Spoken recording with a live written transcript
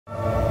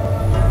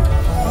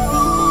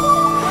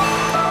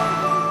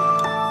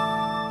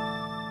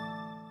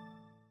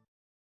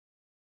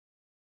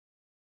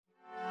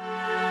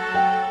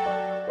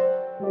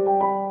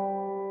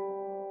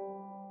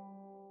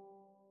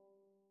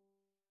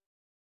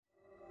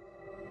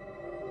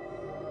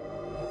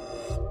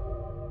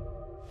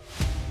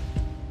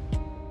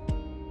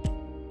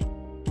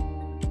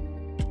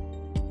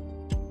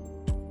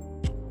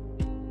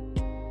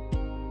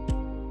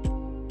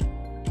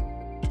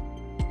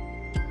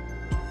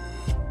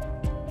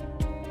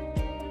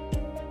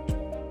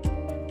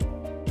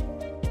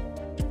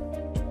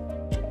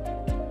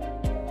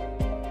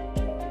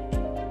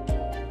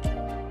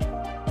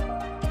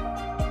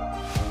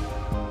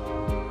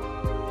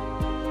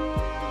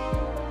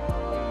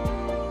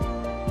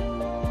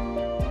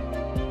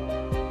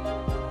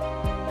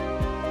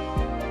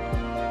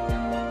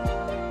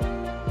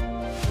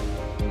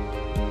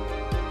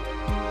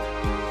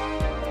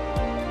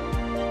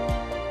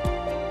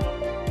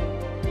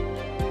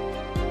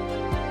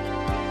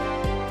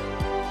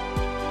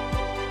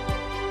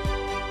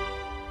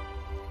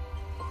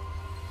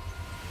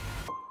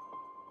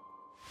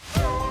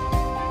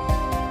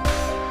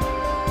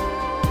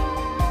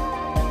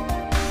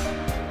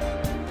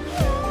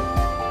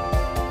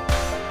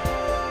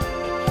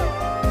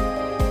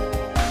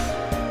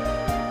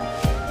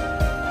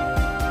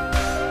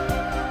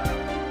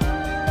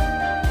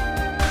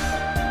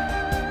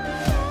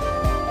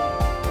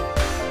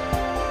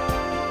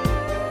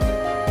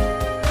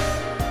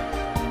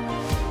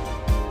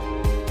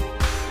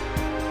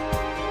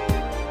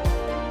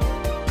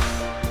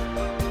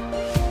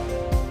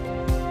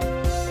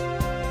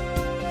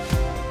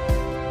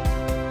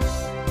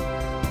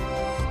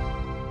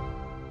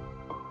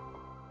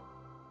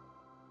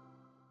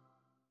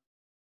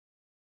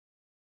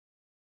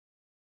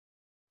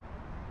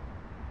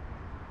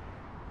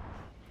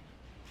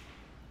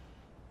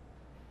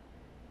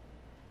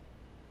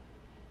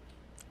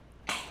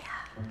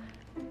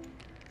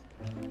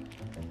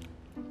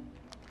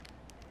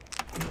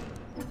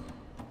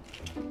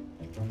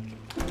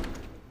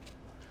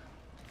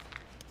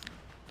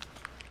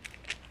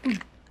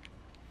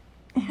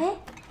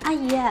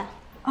姨，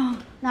啊，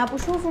哪不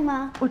舒服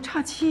吗？我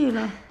岔气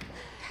了。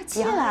岔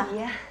气了？阿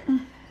姨，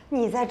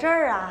你在这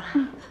儿啊？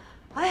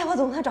哎呀，我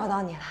总算找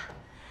到你了。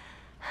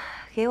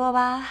给我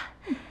吧。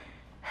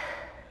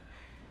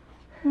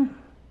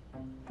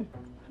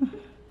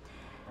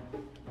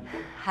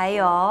还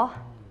有。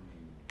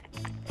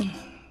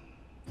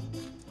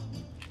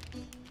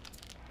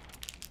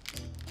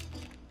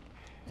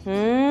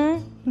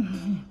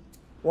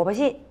我不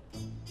信。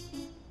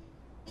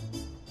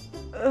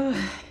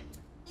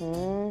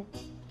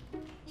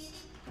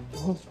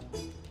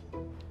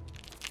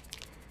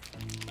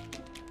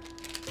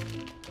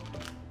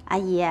阿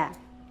姨，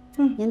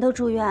您都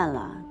住院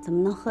了，怎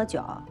么能喝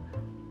酒，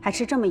还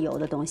吃这么油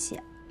的东西？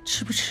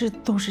吃不吃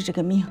都是这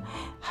个命，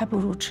还不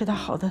如吃点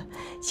好的，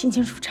心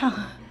情舒畅。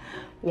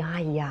杨阿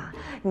姨呀，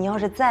你要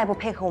是再不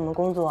配合我们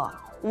工作，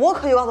我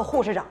可就告诉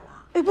护士长了。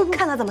哎，不，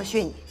看他怎么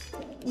训你。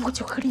我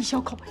就喝了一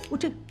小口，我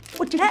这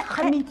个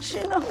还没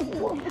吃呢。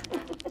我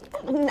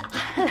哪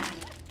来？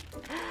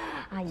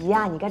阿姨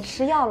呀，你该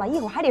吃药了，一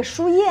会儿还得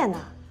输液呢。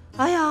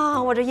哎呀，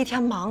我这一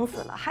天忙死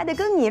了，还得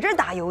跟你这儿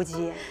打游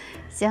击。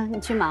行，你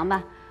去忙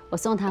吧，我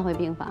送他回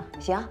病房。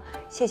行，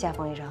谢谢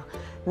冯医生，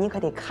你可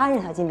得看着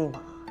他进病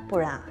房，不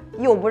然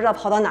又不知道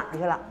跑到哪儿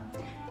去了。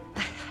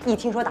哎呀，一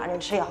听说打人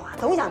吃药啊，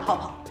总想逃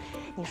跑。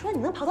你说你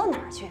能跑到哪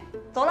儿去？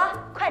走了，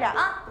快点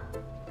啊！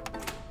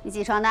你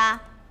几床的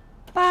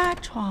？8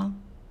床。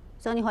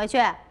送你回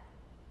去。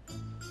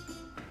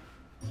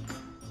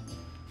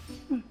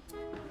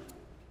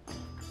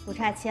不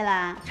岔气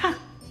啦？差，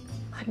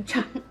很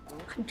差，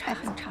很差，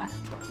很差的。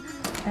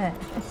哎，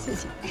谢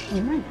谢，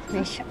你慢点，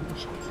没事没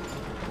事。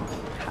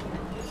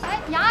哎，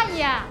杨阿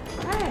姨，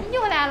哎，你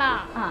又来了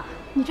啊！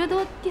你这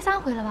都第3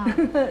回了吧？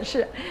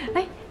是，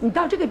哎，你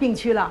到这个病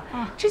区了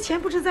啊？之前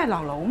不是在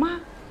老楼吗？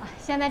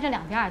现在这2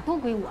边都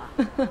归我。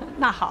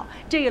那好，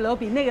这个楼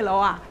比那个楼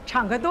啊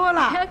敞开多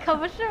了。可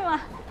不是吗？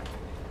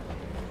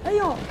哎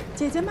呦，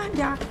姐姐慢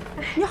点，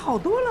你好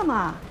多了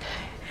嘛？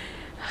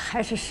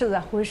还是实在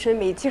浑身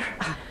没劲儿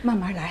啊，慢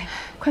慢来。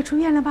快出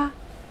院了吧？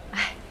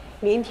哎，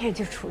明天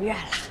就出院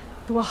了。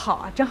多好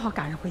啊，正好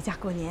赶上回家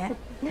过年。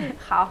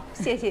好，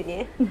谢谢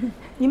您。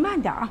你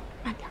慢点啊，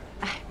慢点。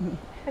哎，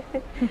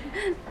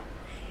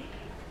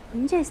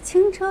您这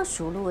轻车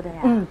熟路的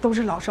呀？都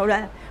是老熟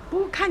人。不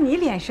过看你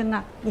脸生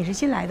啊，你是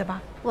新来的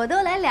吧？我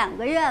都来2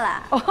个月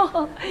了。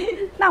哦，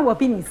那我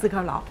比你资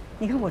格老。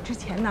你看我之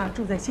前呢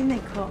住在心内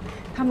科，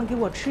他们给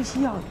我吃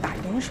西药打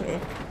盐水。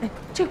哎，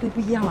这回不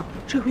一样了，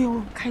这回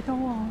有开刀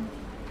哦。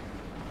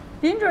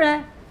林主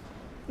任，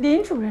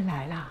林主任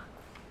来了。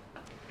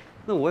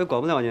那我也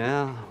管不了您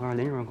啊，我让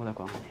林主任过来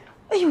管管您。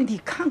哎呦，你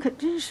看看，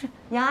真是。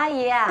杨阿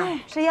姨，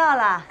吃药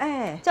了。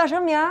哎，叫什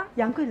么名？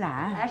杨桂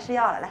兰。来吃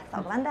药了，来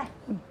扫个腕带。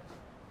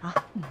好。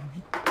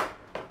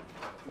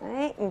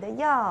哎，你的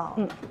药。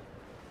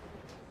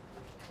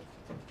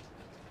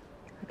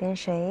跟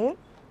谁？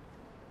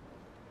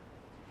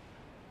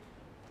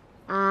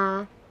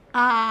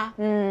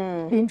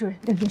林主任，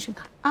认真声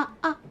看。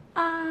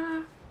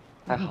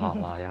太好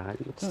了，杨阿姨。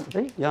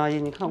哎，杨阿姨，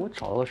你看我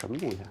找到了什么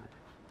东西啊？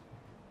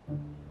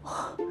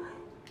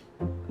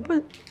不，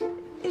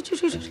这，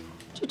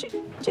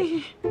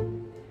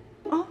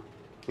啊！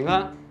你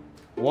看，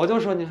我就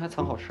说您还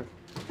藏好吃，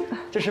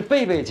这是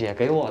贝贝姐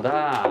给我的。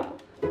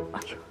哎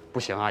呦，不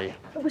行，阿姨。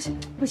不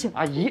行，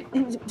阿姨，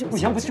这不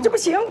行，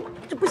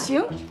这不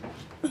行。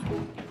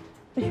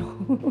哎呦。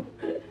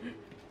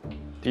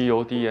低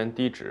油、低盐、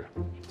低脂，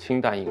清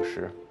淡饮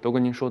食，都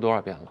跟您说多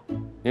少遍了？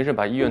您是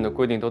把医院的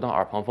规定都当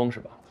耳旁风是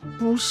吧？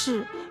不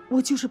是，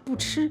我就是不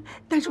吃，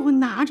但是我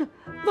拿着，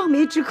望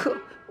梅止渴，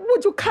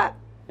我就看。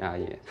杨阿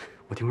姨，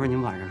我听说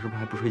您晚上是不是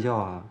还不睡觉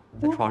啊？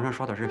在床上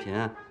刷短视频，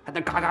还在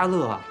嘎嘎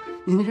乐。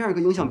您这样可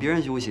影响别人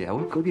休息。我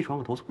说隔壁床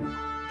我投诉你。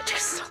这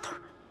死老头。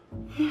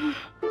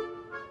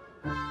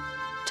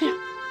这样，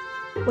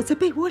我在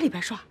被窝里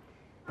边刷，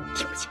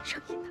听不见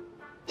声音的。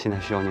现在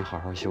需要您好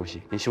好休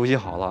息，您休息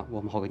好了，我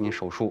们好给您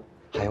手术。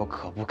还有，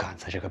可不敢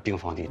在这个病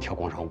房里跳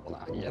广场舞了，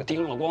也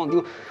叮了咣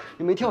叮，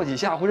你没跳几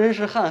下，浑身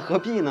是汗，何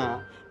必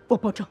呢？我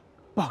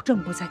保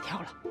证不再跳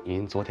了。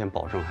您昨天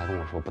保证还跟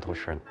我说不偷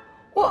吃呢。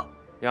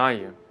杨阿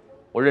姨，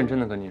我认真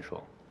的跟您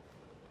说，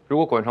如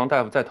果管床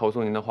大夫再投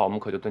诉您的话，我们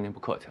可就对您不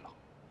客气了。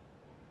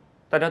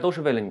大家都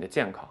是为了你的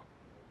健康，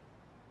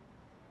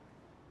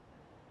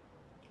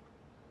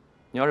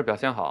你要是表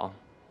现好，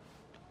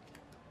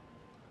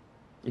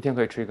一天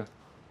可以吃1个。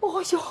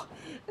哦呦，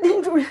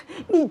林主任，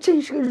你真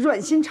是个软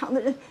心肠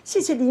的人，谢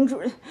谢林主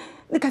任。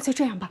那干脆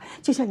这样吧，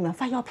就像你们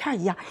发药片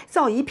一样，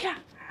早1片，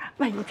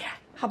晚1片，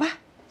好吧？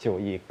就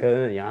1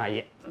根，杨阿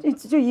姨。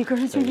就1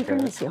根，就1根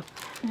就行。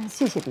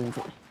谢谢林主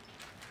任。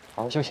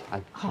好好休息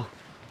啊。好，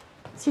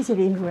谢谢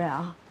林主任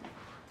啊。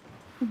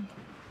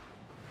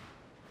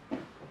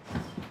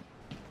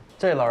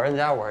这老人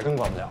家我是真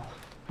管不了。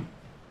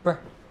不是，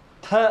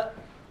他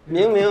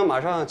明明马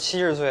上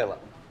70岁了。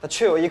他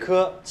却有一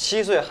颗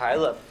7岁孩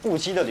子不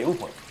羁的灵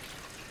魂。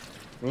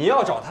你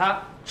要找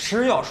他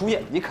吃药输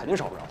液，你肯定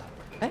找不着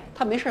他。哎，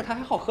他没事，他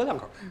还好喝2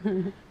口。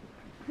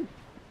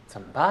怎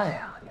么办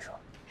呀？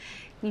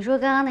你说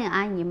刚刚那个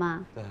阿姨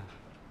吗？对。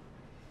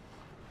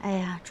哎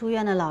呀，住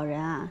院的老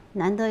人啊，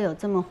难得有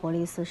这么活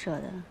力四射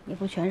的，也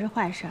不全是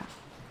坏事儿。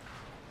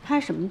他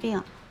是什么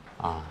病？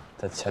啊，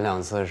他前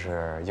2次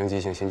是应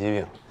激性心肌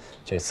病，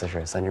这次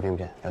是3支病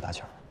变要搭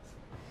桥。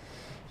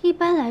一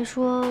般来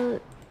说，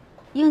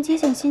应激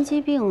性心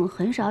肌病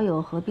很少有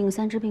合并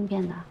3支病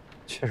变的。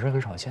确实很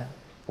少见，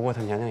不过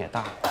他年龄也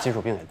大，基础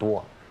病也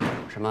多，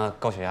什么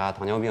高血压、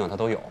糖尿病他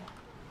都有。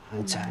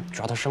这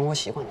主要他生活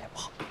习惯也不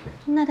好。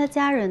那他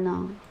家人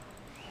呢？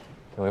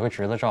有一个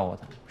侄子照顾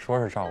他，说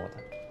是照顾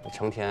他，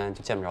成天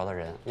就见不着他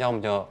人，要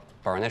么就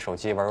抱着那手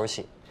机玩游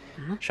戏，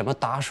什么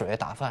打水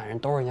打饭，人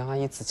都是杨阿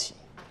姨自己。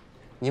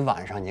你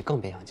晚上你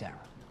更别想见着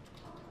他。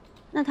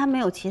那他没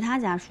有其他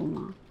家属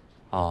吗？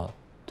哦，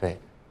对，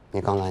你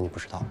刚来你不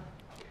知道，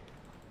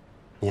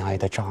杨阿姨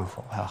的丈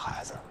夫还有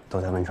孩子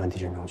都在汶川地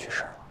震中去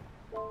世了。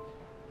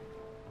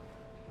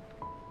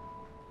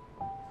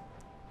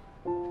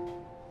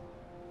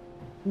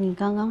你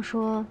刚刚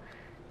说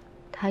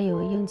他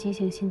有应激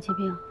性心肌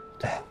病，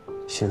对，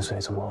心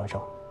髓综合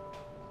症。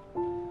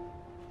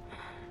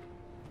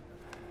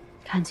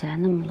看起来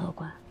那么乐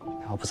观。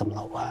要不这么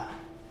乐观，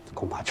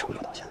恐怕撑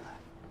不到现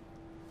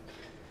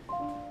在。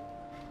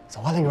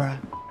走啊，林主任。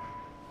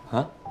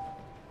啊？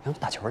要不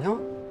打球去吗？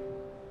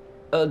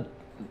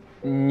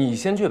你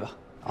先去吧。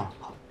啊，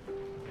好。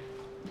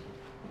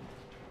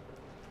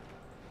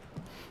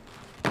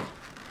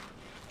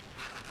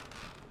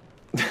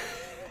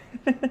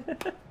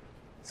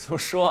就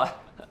说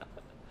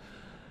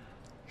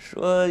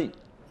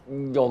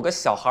有个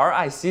小孩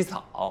爱洗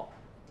澡，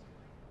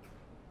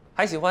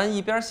还喜欢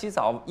一边洗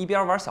澡一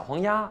边玩小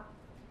黄鸭，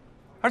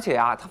而且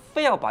呀，他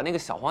非要把那个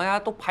小黄鸭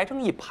都排成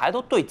一排，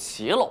都对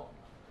齐了，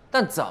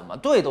但怎么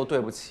对都对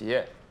不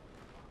齐，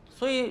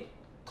所以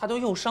他就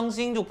又伤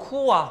心就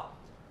哭啊，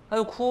他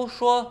就哭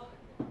说：“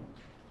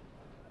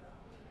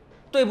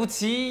对不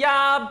起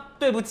呀，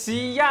对不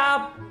起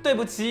呀，对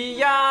不起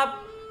呀。”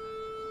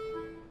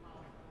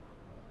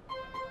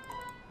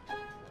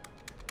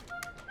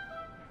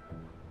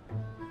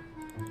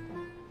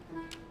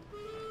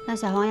那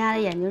小黄鸭的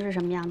眼睛是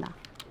什么样的？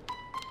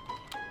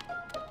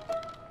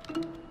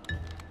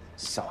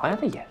小黄鸭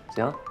的眼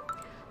睛，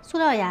塑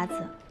料鸭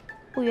子，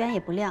不圆也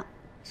不亮，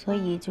所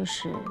以就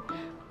是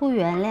不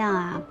原谅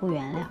啊，不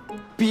原谅。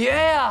别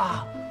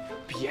呀，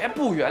别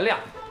不原谅，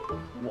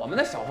我们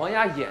的小黄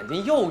鸭眼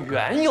睛又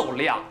圆又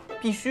亮，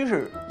必须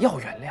是要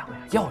原谅呀，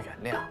要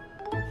原谅。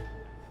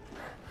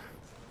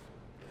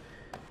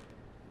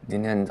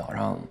今天早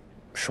上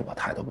是我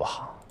态度不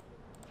好，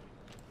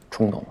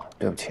冲动了，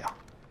对不起啊。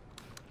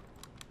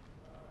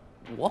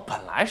我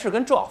本来是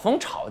跟周晓峰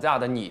吵架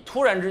的，你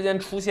突然之间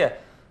出现，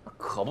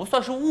可不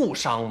算是误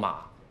伤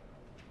嘛。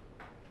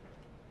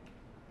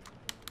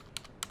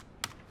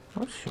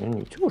而且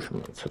你就是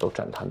每次都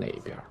站他那一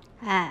边。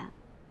哎，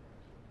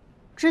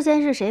之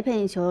前是谁陪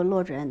你求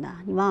骆主任的？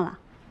你忘了？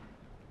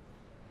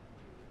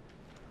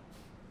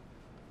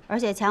而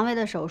且蔷薇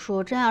的手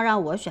术真要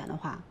让我选的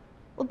话，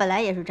我本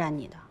来也是站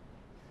你的。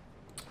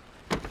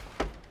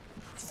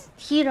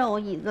踢着我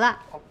椅子了。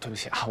哦，对不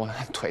起啊，我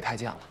腿太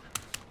贱了。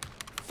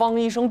方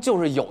医生就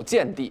是有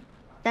见地，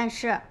但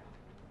是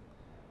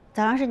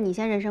早上是你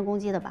先人身攻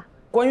击的吧？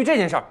关于这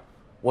件事儿，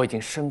我已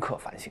经深刻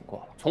反省过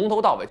了，从头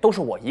到尾都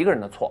是我一个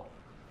人的错。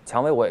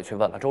蔷薇我也去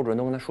问了，周主任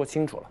都跟他说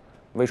清楚了，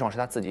微创是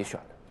他自己选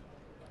的。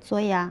所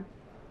以啊，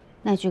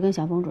那你去跟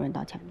小峰主任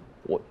道歉呢。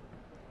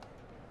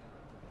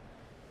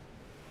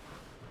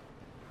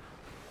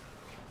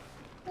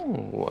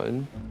我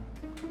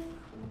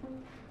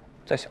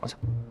再想想。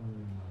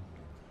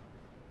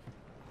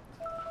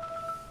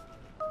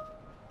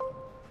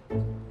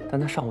但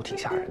他上午挺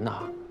吓人的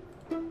啊，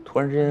突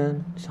然之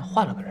间像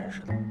换了个人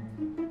似的。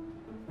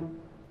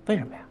为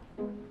什么呀？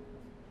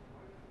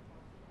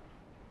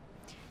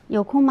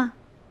有空吗？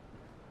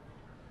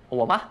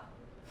我吗？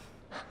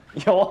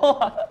有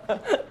啊。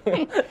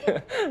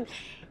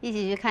一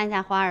起去看一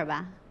下花儿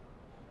吧。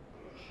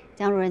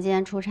江主任今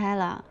天出差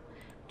了，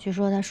据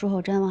说他术后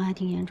谵妄还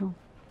挺严重。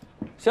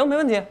行，没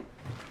问题。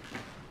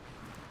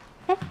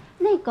哎，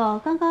那个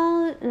刚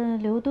刚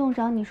刘栋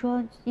找你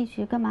说一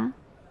起干嘛？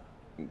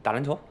打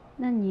篮球。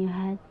那你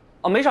还……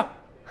哦，没事儿，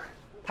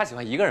他喜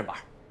欢一个人玩，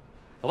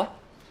走吧。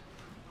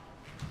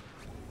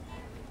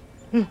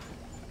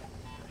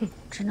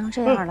只能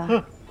这样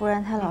了，不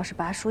然他老是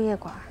拔输液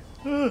管。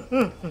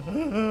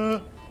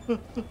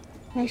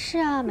没事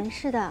啊，没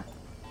事的。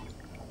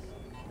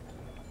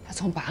他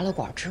从拔了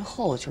管之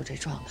后就这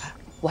状态，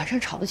晚上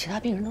吵得其他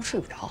病人都睡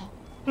不着。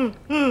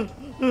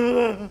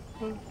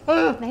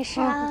没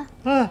事啊，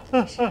没事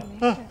没事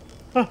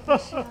没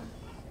事啊。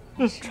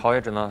吵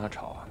也只能让他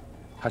吵啊。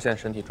他现在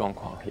身体状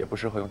况也不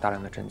适合用大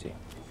量的镇静。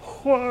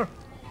花儿，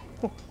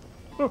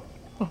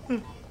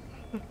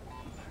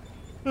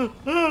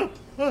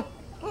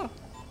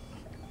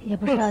也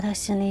不知道他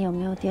心里有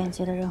没有惦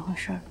记的任何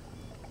事儿，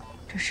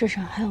这世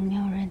上还有没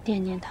有人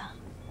惦念他？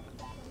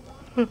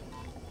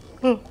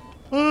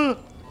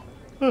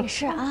没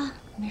事啊，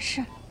没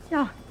事。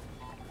呀，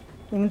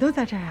你们都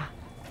在这儿啊？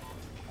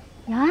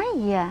杨阿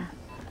姨，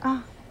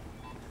啊，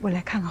我来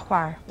看看花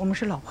儿，我们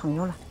是老朋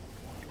友了。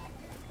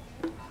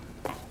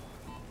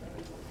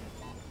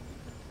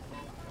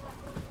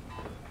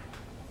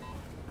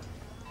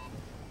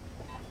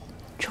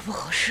这不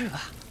合适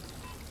吧？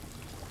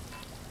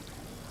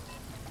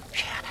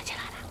谁让他进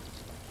来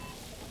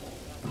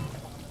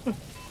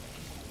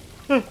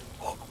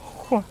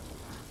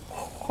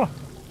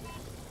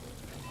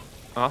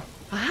的？啊？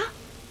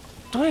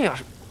对呀，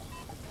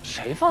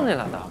谁放进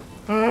来的？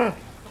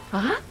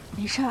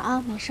没事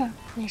啊，没事，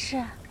没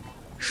事。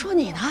说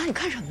你呢，你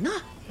看什么呢？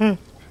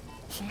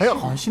哎呀，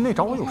好像心内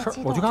找我有事儿，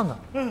我去看看。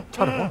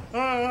差点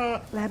忘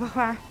了。来吧，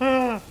花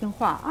儿，听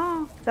话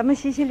啊，咱们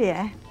洗洗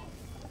脸。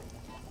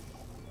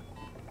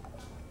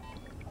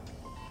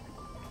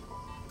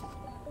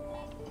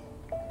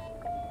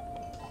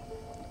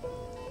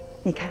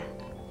你看，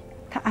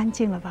他安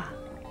静了吧？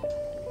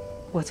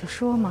我就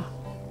说嘛，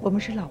我们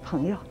是老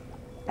朋友。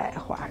哎，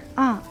花儿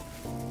啊，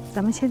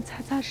咱们先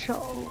擦擦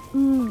手。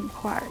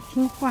花儿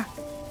听话，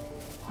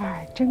花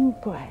儿真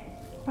乖，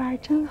花儿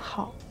真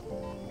好。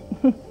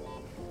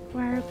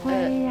花儿乖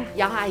呀。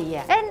杨阿姨，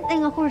哎，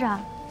那个护士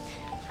长，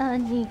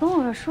你跟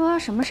我说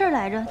什么事儿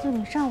来着？就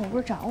你上午不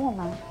是找我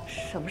吗？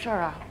什么事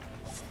儿啊？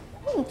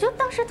你就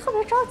当时特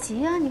别着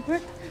急啊，你不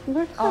是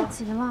特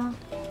急吗？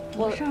什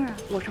么事儿啊？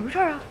我什么事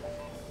儿啊？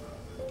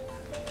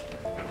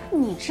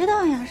你知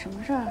道呀，什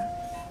么事儿？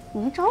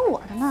你找我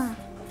的嘛？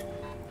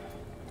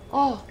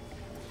哦，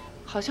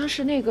好像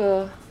是那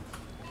个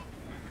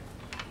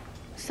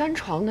3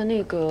床的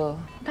那个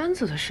单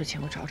子的事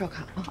情，我找找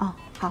看啊。哦，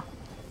好，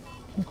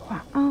听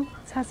话啊，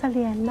擦擦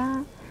脸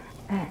呐，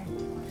哎，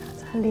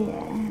擦擦脸，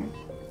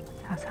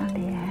擦擦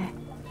脸，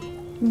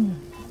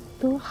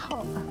多好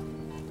啊，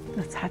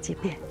多擦几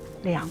遍，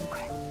凉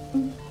快。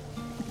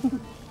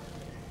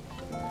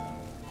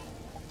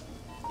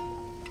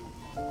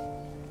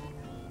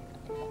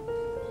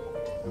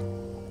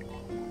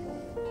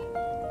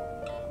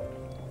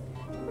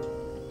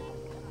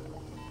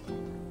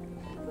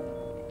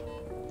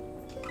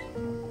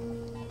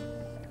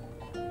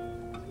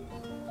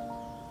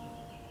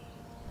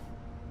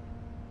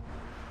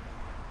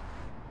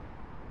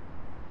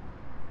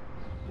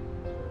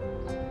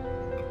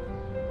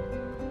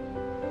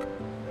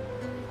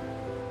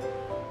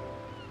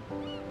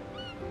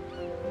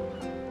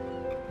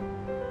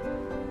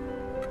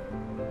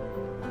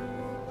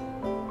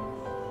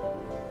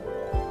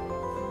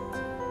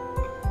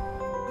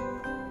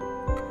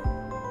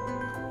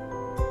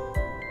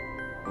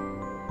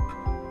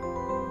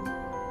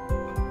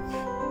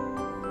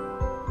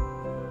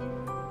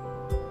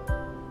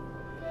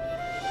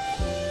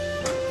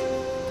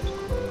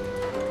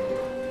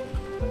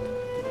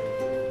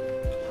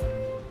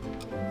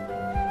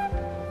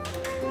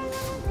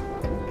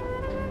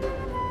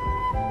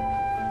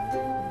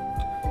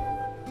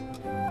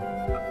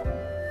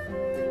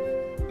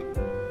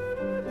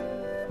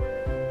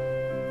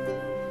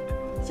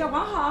小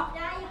王好，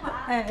阿姨好。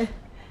哎，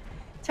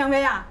蔷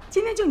薇啊，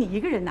今天就你一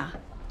个人呐？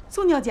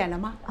送尿检了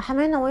吗？还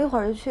没呢，我一会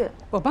儿就去。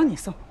我帮你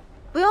送。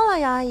不用了，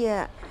杨阿姨。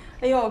哎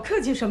呦，客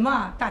气什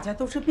么？大家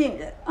都是病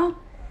人啊。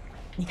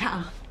你看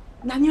啊，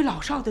男女老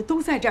少的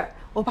都在这儿，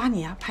我把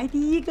你啊排第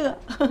一个，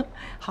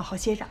好好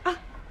歇着啊。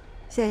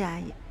谢谢杨阿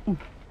姨。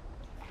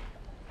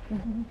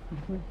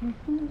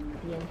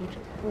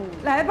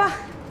来吧，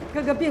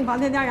各个病房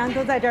的家人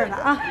都在这儿呢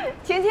啊。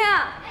晴晴，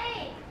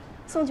哎，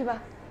送去吧。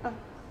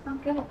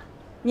给我。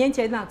年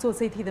前呢做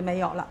CT 的没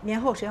有了，年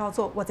后谁要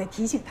做，我再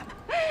提醒他们。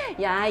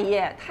杨阿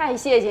姨，太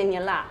谢谢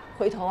您了！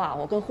回头啊，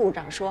我跟护士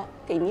长说，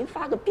给您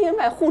发个编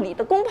外护理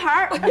的工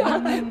牌儿。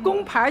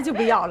工牌就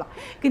不要了，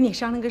跟你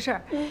商量个事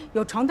儿，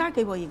有床单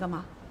给我一个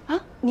吗？啊，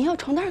你要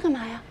床单干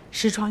嘛呀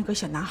10床有个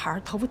小男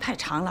孩，头发太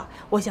长了，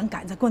我想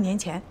赶在过年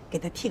前给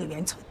他剃个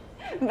圆寸。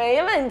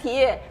没问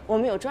题，我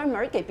们有专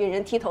门给病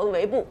人剃头的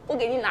围布，我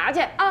给您拿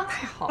去啊。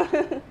太好了。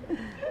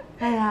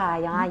哎呀，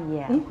杨阿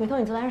姨，回头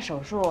你做完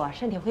手术，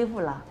身体恢复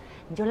了，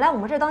你就来我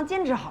们这儿当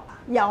兼职好了。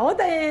要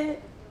得，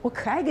我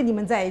可爱跟你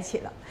们在一起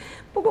了。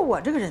不过我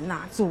这个人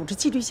呐，组织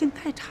纪律性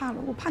太差了，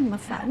我怕你们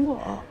烦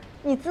我。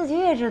你自己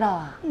也知道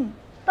啊，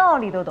道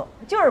理都懂，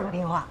就是不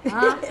听话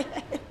啊。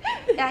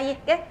杨阿姨，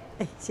给。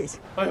哎，谢谢。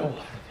哎呦，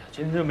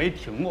今天就没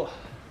停过。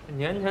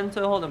年前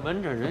最后的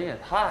门诊人也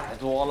太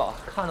多了，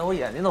看得我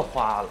眼睛都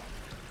花了。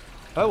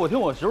哎，我听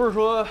我媳妇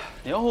说，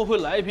年后会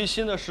来一批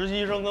新的实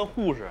习医生跟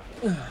护士，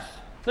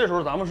那时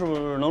候咱们是不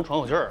是能喘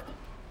口气儿？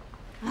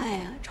哎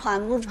呀，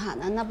喘不喘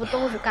的，那不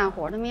都是干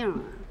活的命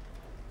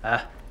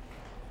啊！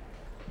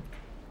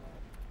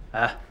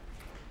哎，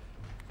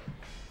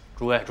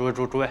诸位，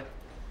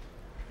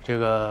这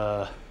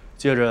个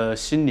借着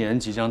新年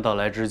即将到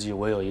来之际，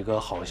我有一个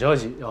好消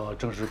息要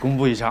正式公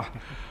布一下，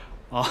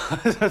啊，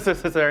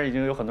虽然已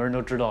经有很多人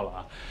都知道了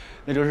啊，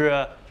那就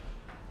是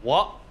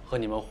我和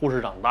你们护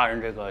士长大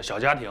人这个小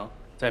家庭，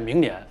在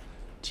明年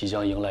即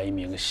将迎来一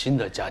名新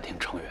的家庭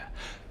成员，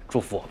祝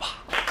福我吧！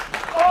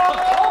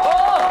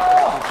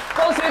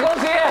恭喜恭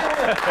喜！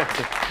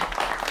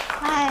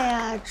哎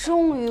呀，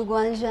终于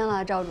官宣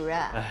了，赵主任。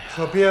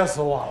可憋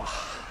死我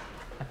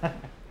了。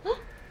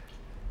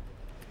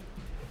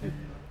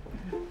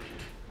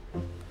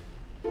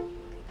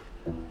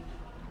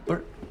不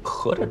是，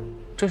合着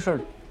这事儿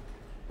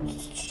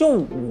就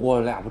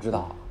我俩不知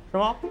道是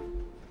吗？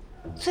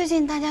最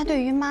近大家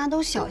对于妈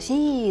都小心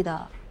翼翼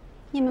的，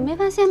你们没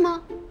发现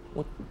吗？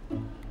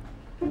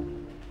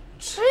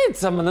这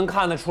怎么能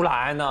看得出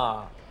来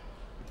呢？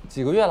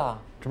几个月了？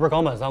这不是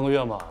刚满3个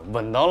月吗？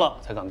稳当了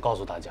才敢告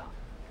诉大家。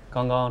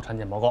刚刚产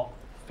检报告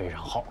非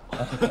常好。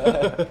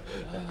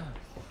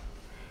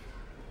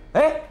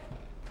哎，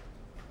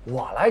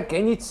我来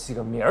给你起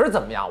个名儿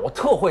怎么样？我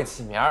特会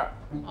起名儿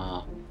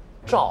啊，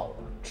赵，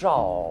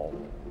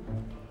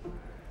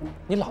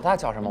你老大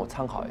叫什么？我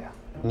参考一下。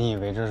你以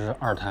为这是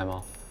2胎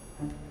吗？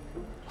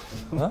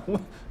啊，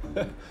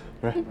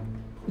不是，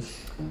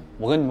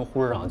我跟你们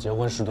护士长结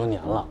婚10多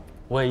年了，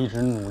我也一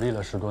直努力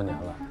了10多年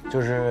了，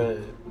就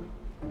是。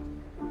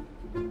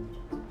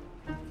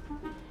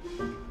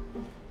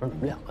不是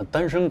2个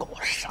单身狗，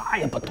啥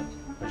也不懂。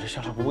这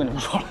行了，不跟你们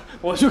说了，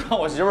我去看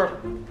我媳妇儿。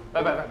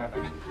拜拜。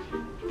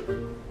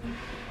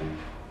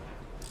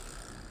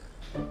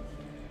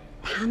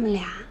他们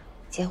俩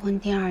结婚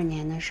第2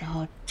年的时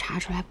候查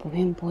出来不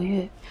孕不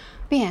育，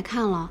并也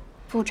看了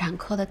妇产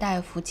科的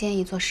大夫建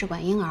议做试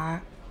管婴儿，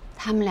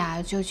他们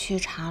俩就去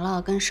查了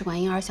跟试管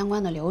婴儿相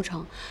关的流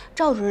程。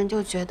赵主任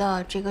就觉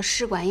得这个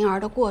试管婴儿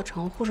的过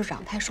程护士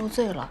长太受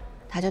罪了，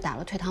他就打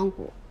了退堂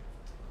鼓。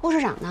护士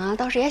长呢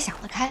倒是也想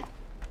得开，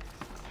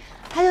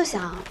他就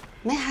想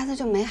没孩子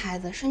就没孩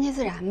子，顺其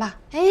自然吧。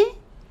哎，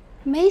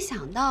没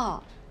想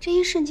到这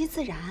一顺其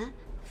自然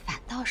反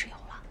倒是有了，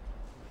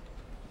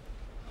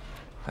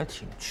还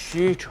挺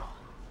曲折。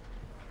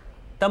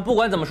但不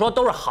管怎么说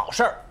都是好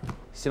事儿，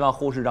希望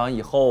护士长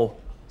以后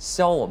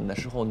教我们的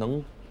时候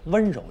能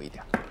温柔一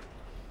点。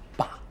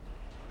爸，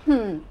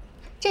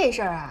这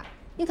事儿啊，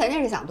你肯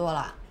定是想多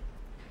了。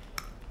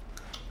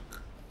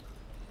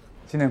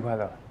新年快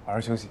乐，好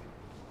好休息。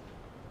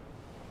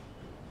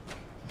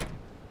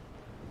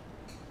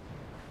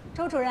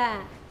周主任，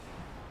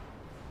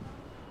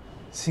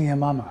心妍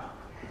妈妈，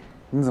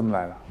你怎么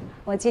来了？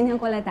我今天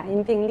过来打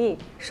印病历，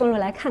顺路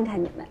来看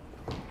看你们。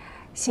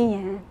心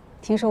妍，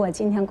听说我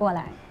今天过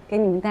来，给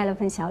你们带了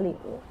份小礼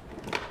物，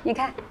你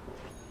看。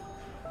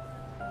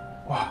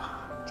哇，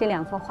这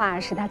2幅画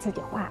是他自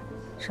己画的，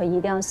说一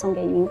定要送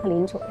给您和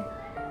林主任。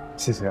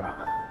谢谢啊，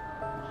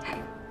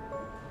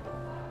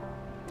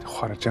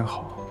画的真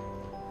好。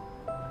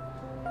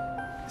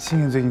心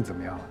妍最近怎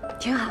么样了？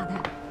挺好的，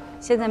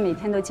现在每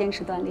天都坚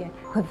持锻炼，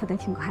恢复的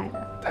挺快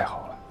的。太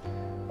好了，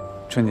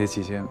春节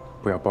期间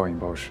不要暴饮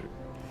暴食，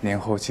年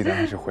后记得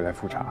还是回来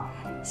复查。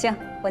行，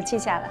我记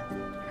下了。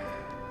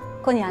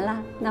过年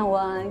了，那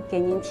我给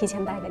您提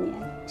前拜个年。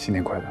新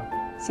年快乐！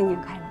新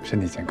年快乐！身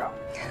体健康！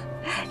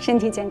身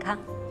体健康。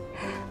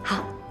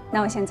好，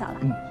那我先走了。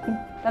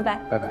拜拜。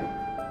拜拜。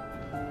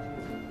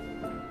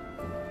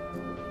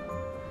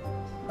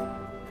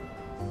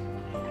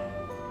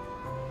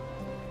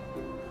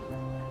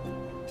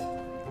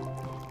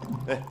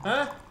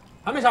哎，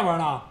还没下班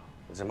呢？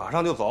这马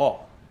上就走，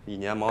一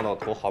年忙到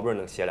头，好不容易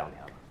能歇2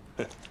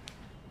天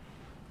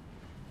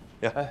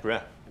了。呀，主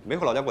任，没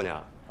回老家过年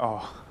啊？哦，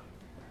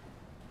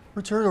不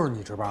是今儿就是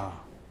你值班啊？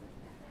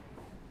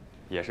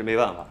也是没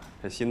办法，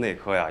这心内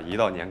科呀，一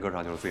到年根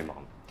上就是最忙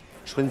的。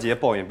春节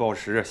暴饮暴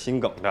食、心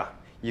梗的，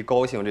一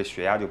高兴这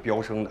血压就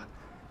飙升的，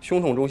胸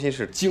痛中心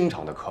是经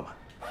常的客满。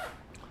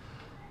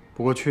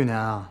不过去年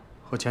啊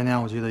和前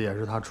年，我记得也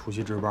是他除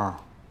夕值班。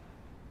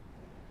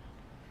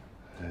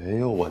哎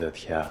呦我的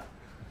天，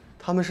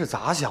他们是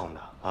咋想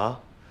的啊？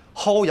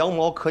薅羊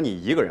毛可你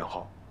一个人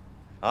薅，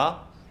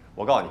啊？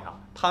我告诉你啊，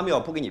他们要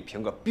不给你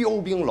评个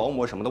标兵劳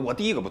模什么的，我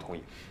第一个不同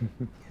意。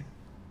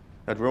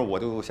那主任，我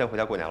就先回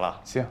家过年了。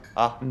行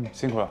啊，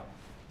辛苦了，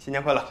新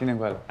年快乐！新年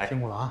快乐！哎，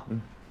辛苦了啊！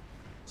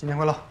新年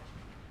快乐！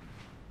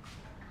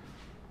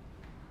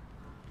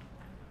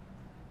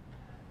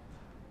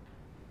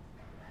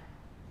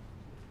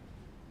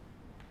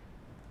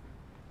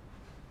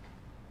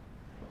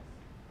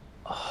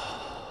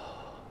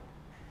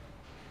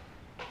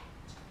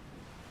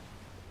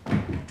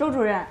周主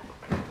任。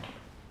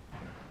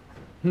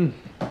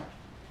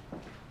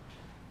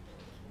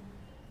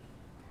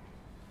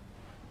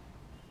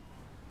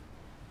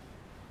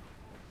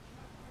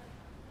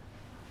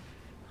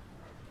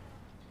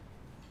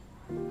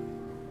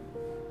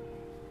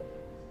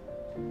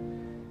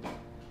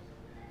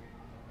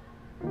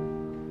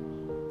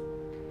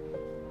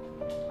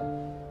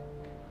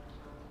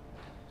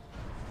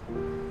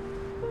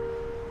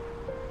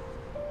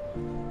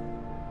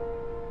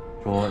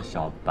说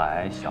小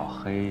白、小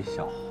黑、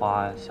小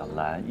花、小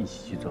蓝一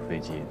起去坐飞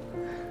机，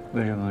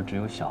为什么只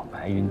有小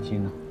白晕机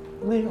呢？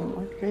为什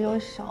么只有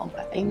小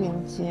白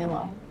晕机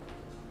了？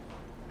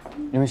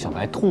因为小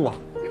白吐啊。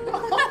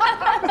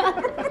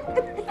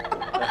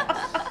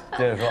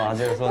接着说啊，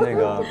接着说那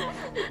个，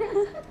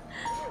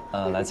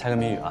来猜个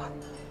谜语啊。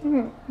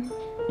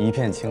一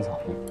片青草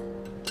地，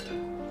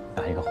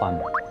打一个花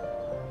名。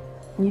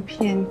一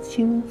片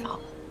青草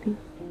地，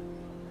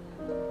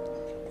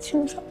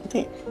青草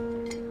地。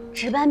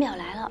值班表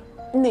来了，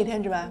你哪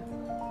天值班？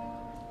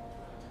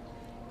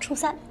初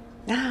3。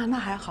啊，那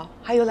还好，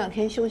还有2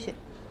天休息。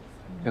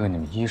这个你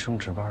们医生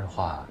值班的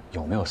话，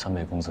有没有3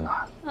倍工资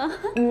拿？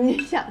你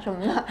想什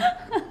么呢？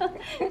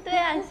对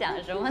啊，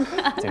想什么呢？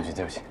对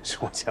不起，是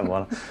我浅薄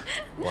了，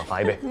我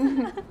罚一杯。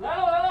来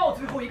喽，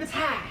最后一个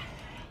菜。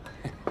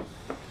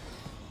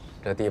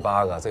这第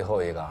8个最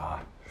后一个啊，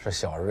是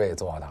小瑞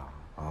做的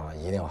啊，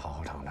一定要好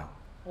好尝尝。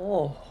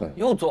哦，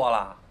又做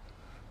了，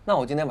那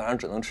我今天晚上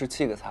只能吃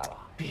7个菜了。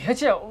别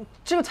介，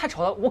这个菜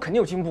炒的我肯定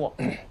有进步。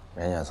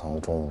人家从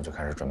中午就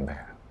开始准备。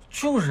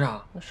就是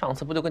啊，那上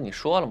次不就跟你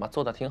说了吗？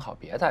做的挺好，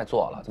别再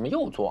做了，怎么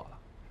又做了？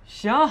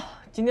行，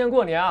今天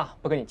过年啊，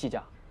不跟你计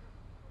较。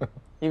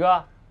一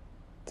哥，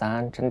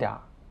咱整点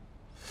儿。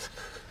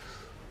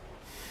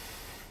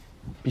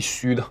必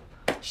须的。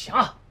行。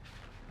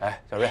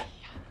哎，小瑞，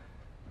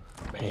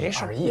没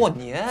事，二姨过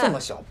年这么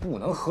小不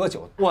能喝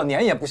酒，过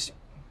年也不行。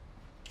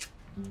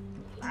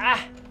来。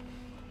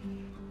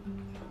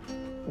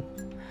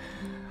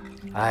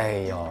哎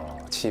呦，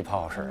气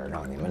泡式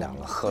让你们2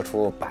个喝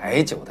出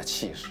白酒的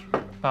气势。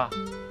爸，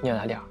你也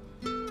来点儿。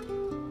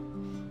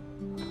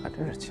还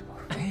真是气泡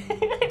式。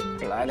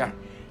再来点儿，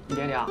一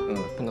点点，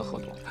不能喝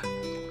多。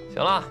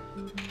行了，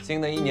新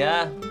的一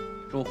年，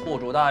祝户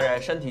主大人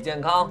身体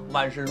健康，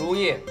万事如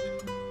意，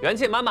元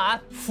气满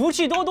满，福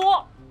气多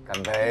多。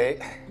干杯！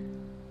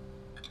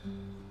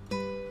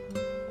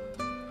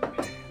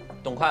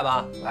动筷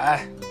吧，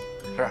来，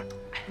是。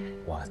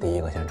我第一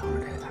个先尝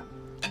尝这个菜。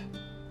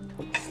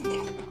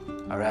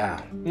小瑞，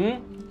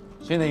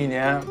新的一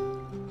年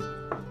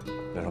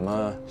有什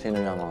么新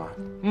的愿望啊？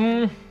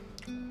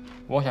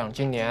我想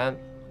今年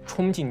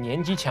冲进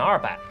年级前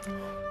200，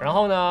然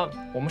后呢，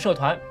我们社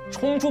团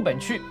冲出本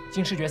区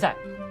金狮决赛，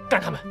干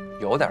他们！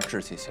有点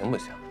志气行不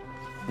行？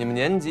你们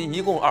年级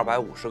一共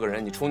250个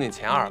人，你冲进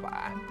前200，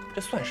这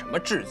算什么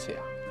志气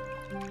啊？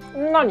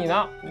那你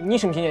呢？你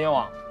什么新年愿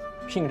望？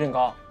拼个正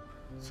高？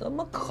怎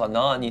么可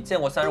能啊？你见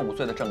过35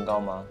岁的正高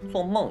吗？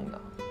做梦呢！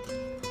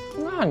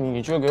那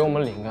你就给我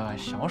们领个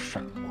小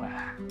婶回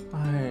来。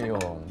哎呦，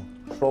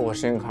说我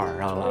心坎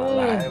上了，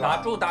来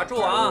吧，打住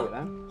啊！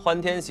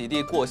欢天喜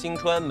地过新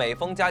春，每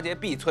逢佳节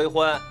必催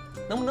婚，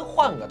能不能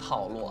换个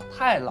套路？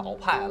太老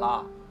派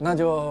了。那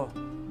就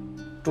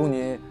祝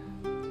你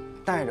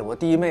带着我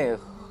弟妹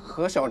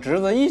和小侄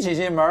子一起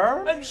进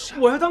门。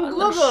我要当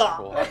哥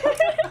哥。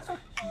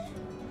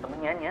怎么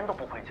年年都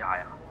不回家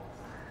呀？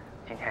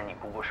今天你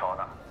姑姑烧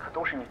的可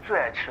都是你最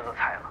爱吃的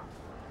菜了。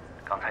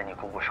刚才你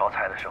姑姑烧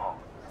菜的时候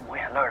抹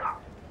眼泪了，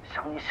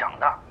想你想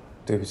的。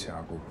对不起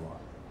啊，姑姑，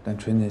但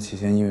春节期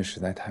间因为实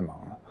在太忙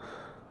了，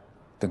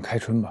等开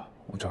春吧，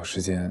我找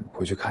时间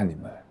回去看你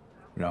们，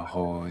然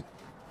后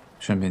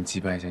顺便祭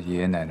拜一下爷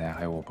爷奶奶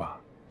还有我爸。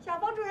小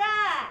冯主任，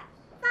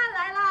饭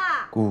来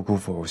啦！姑姑姑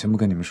父，我先不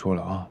跟你们说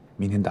了啊，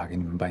明天打给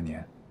你们拜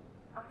年。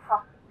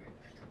好。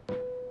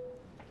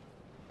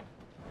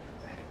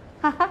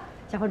哈哈，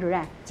小冯主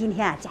任，今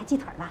天啊加鸡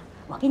腿了，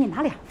我给你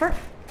拿2份。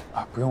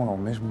啊，不用了，我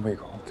没什么胃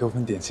口，给我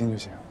份点心就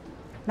行。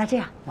那这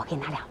样，我给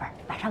你拿2份，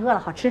晚上饿了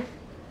好吃。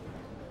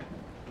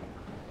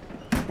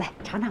来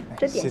尝尝，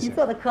这点心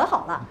做的可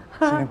好了。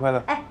新年快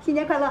乐！哎，新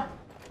年快乐！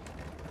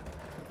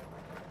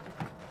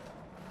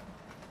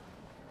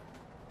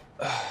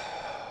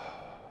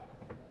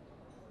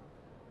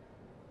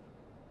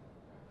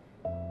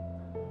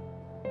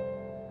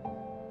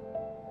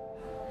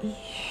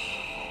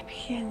一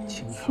片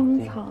青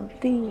草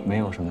地，没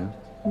有什么呀？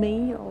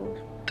没有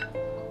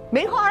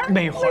梅花。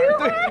梅花，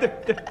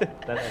对，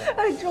来，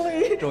哎，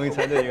终于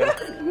猜对一个了。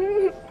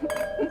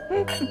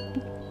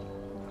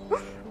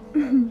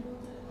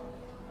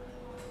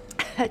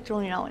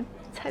终于让我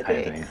猜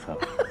对一次了。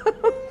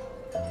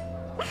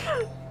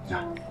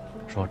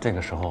说这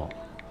个时候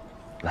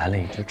来了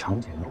一只长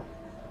颈鹿，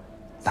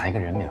打一个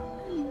人名。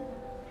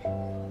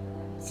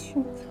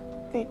青草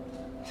地，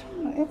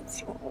长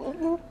颈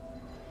鹿。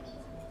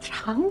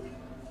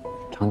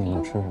长颈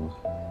鹿吃什么？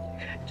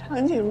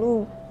长颈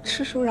鹿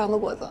吃树上的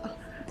果子，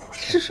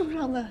吃树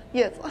上的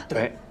叶子。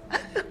对。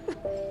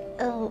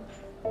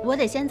我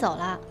得先走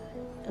了。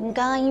刚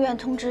刚医院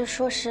通知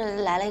说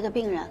是来了一个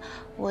病人，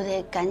我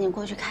得赶紧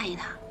过去看一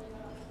趟。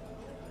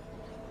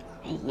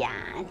哎呀，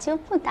就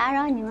不打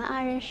扰你们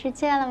2人世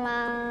界了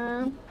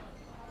吗？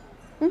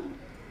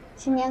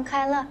新年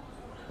快乐，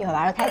一会儿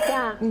玩的开心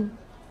啊。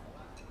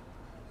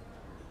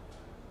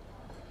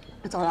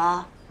我走了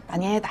啊，大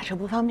年夜打车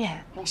不方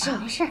便。没事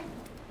没事，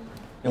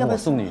要不我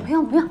送你？不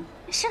用，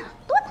没事，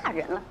多大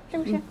人了，是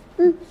不是？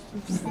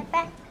拜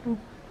拜。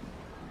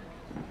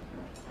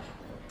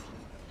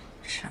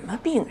什么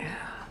病人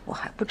啊？我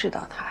还不知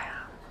道他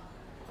呀。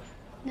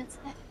那在。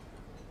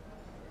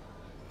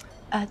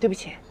对不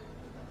起，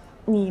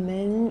你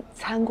们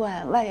餐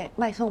馆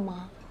外送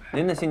吗？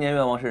您的新年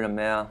愿望是什么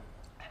呀？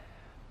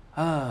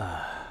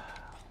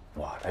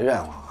我的愿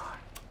望啊，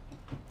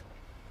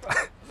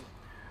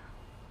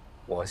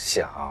我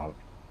想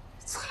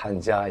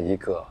参加一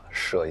个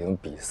摄影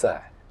比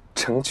赛，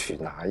争取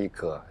拿一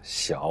个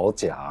小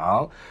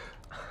奖，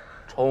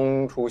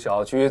冲出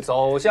小区，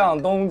走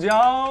向东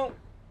江。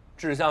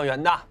志向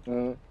远大。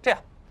这样，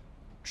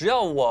只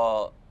要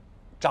我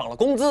涨了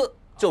工资，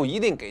就一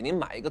定给您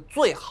买一个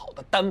最好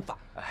的单反。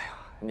哎呀，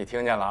你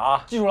听见了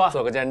啊？记住了，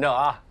做个见证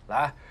啊！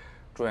来，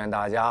祝愿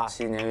大家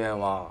新年愿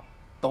望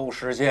都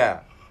实现。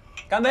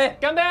干杯！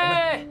干杯！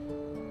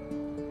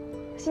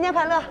新年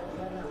快乐！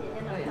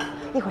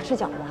一会儿吃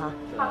饺子哈。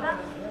好的。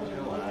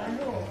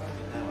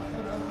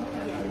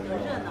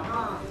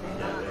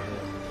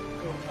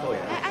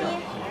哎，阿姨，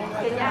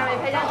给您2位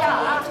拍张照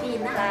啊！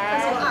来，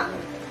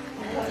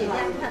姐姐，你看，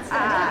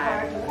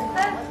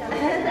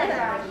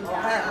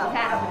你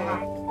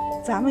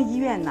看，咱们医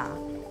院呐，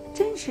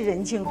真是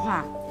人性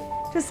化。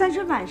这3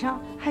十晚上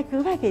还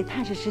格外给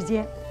踏实时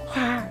间。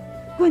花儿，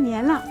过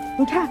年了，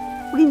你看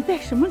我给你带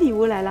什么礼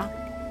物来了，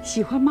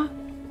喜欢吗？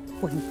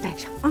我给你带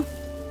上啊。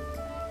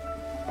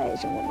带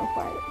上我们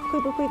花儿，会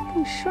不会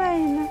更帅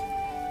呢？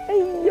哎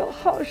呦，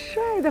好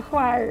帅的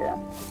花儿啊！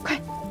快，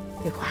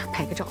给花儿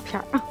拍个照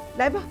片啊！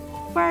来吧，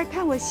花儿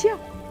看我笑，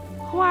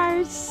花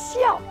儿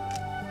笑。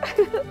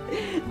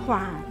花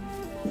儿，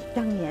你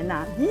当年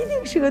呐，一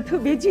定是个特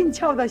别俊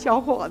俏的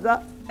小伙子。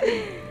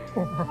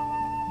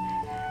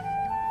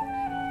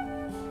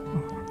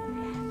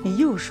你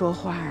又说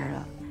花儿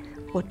了，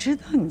我知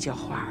道你叫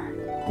花儿。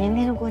明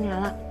天就过年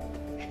了，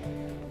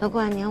等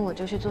过完年我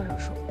就去做手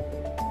术。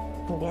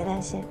你别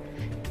担心，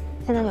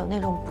现在有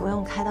那种不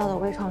用开刀的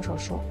微创手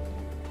术，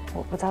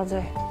我不遭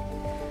罪，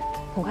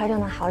很快就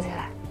能好起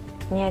来。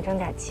你也争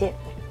点气，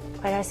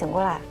快点醒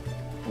过来，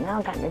我们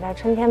要赶着在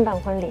春天办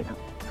婚礼呢。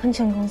婚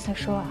庆公司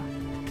说啊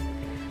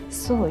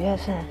，4、5月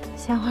份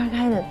鲜花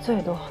开的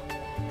最多，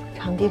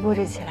场地布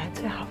置起来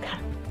最好看。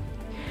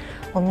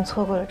我们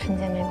错过了春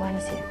节没关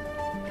系，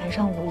赶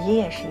上5·1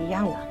也是一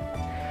样的。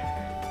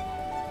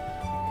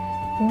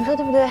你们说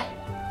对不对？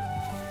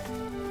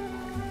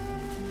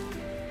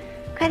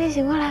快点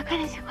醒过来，快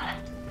点醒过来！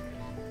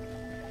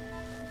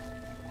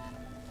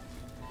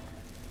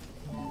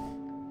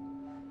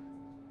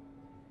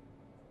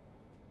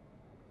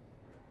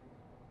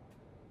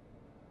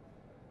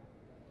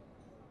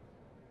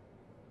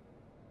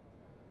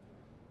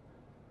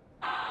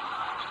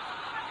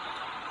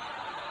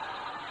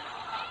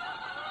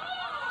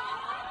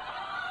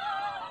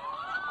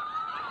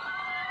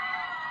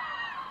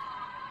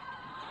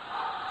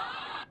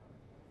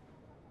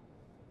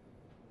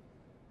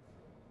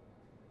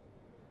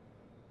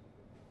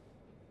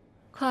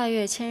跨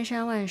越千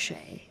山万水，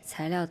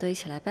材料堆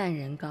起来半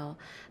人高，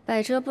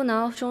百折不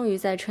挠，终于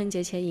在春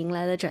节前迎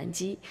来了转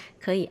机，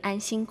可以安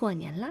心过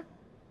年啦！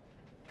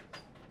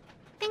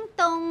叮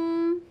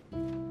咚，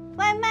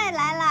外卖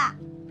来啦！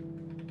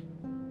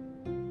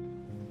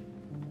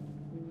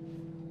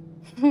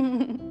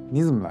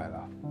你怎么来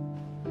了？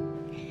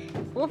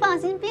不放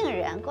心病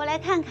人，过来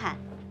看看，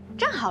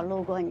正好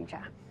路过你这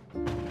儿。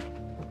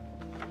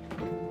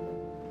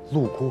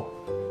路过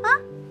啊？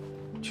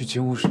去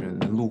监护室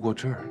能路过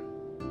这儿？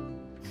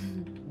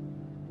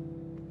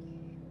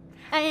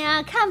哎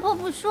呀，看破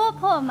不说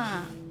破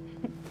嘛。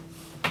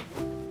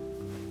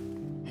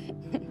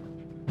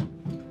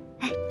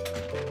哎，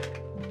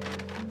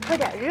喝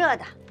点热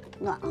的，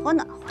暖和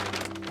暖和。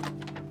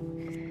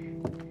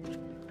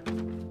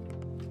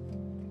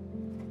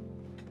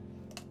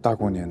大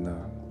过年的，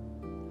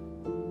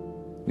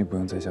你不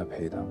用在家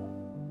陪他吗？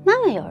妈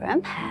妈有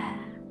人陪，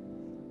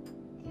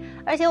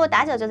而且我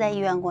打小就在医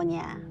院过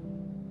年，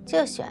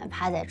就喜欢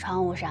趴在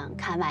窗户上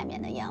看外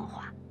面的烟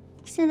花。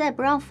现在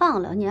不让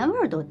放了，年味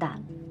儿都淡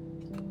了。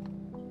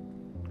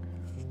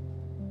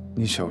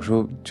你小时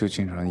候就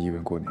经常在医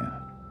院过年？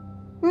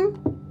嗯，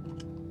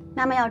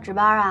妈妈要值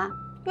班啊，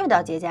越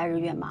到节假日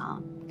越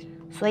忙，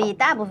所以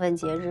大部分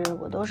节日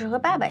我都是和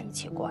爸爸一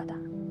起过的。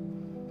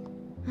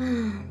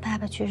爸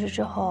爸去世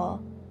之后，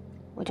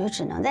我就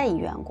只能在医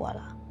院过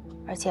了，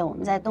而且我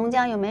们在东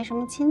江又没什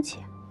么亲戚。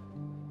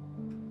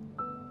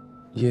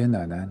爷爷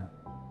奶奶呢？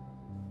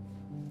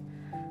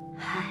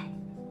唉，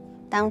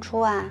当初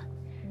啊，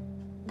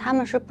他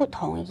们是不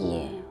同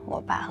意我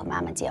爸和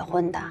妈妈结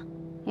婚的，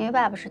因为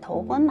爸爸是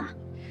头婚嘛，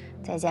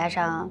再加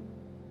上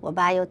我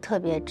爸又特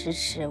别支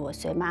持我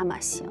随妈妈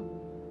姓，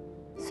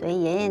所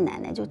以爷爷奶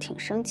奶就挺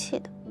生气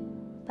的。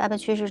爸爸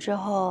去世之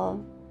后，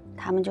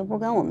他们就不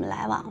跟我们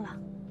来往了，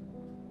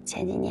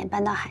前几年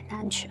搬到海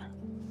南去了。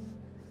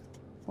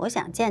我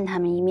想见他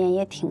们一面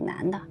也挺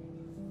难的。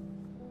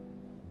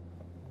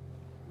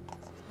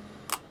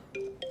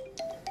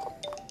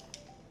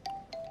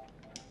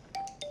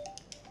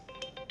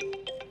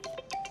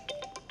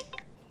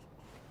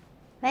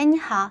喂，你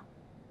好。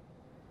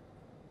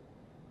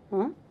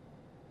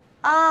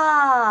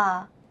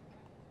哦，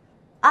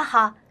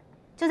好，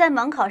就在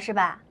门口是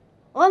吧？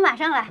我马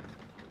上来。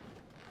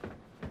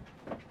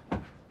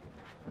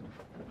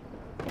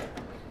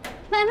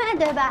外卖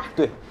对吧？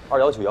对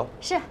，2191。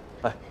是。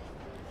哎，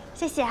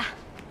谢谢啊。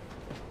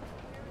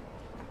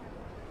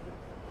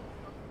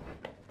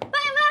外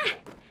卖，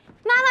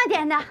妈妈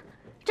点的，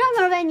专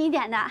门为你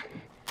点的，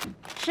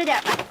吃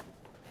点吧。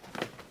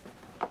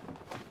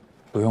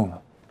不用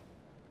了，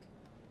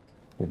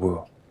我不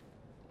饿。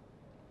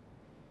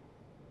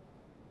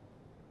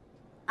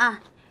啊，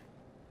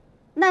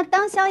那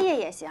当宵夜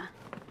也行。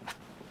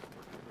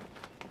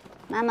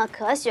妈妈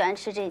可喜欢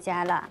吃这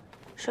家了，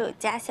说有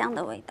家乡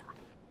的味道。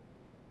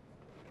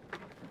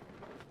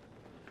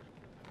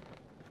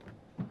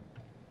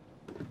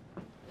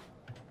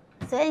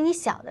所以你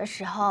小的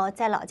时候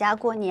在老家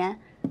过年，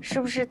是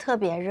不是特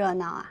别热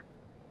闹啊？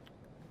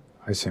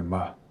还行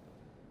吧。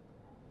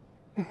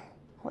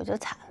我就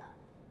惨了，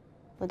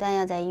不但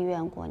要在医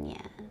院过年，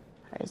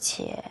而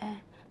且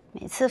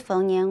每次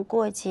逢年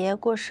过节、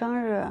过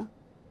生日，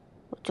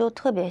我就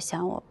特别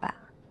想我爸。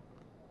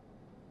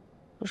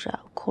不知道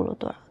哭了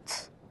多少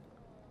次。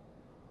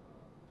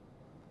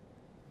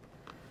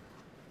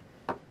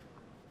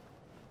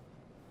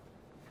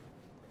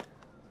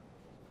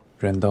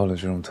人到了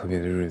这种特别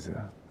的日子，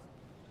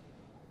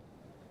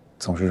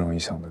总是容易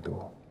想得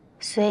多。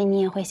所以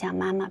你也会想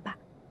妈妈吧？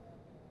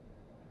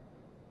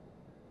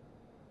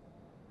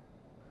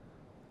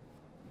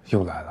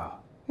又来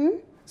了。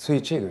所以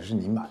这个是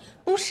你买的？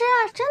不是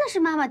啊，真的是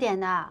妈妈点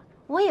的，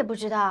我也不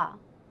知道，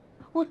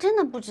我真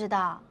的不知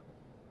道。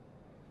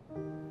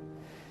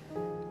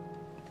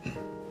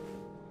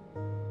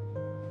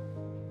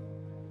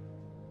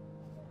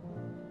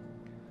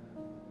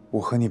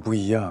我和你不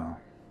一样，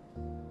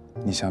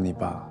你想你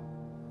爸，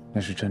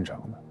那是正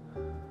常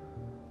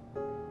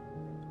的。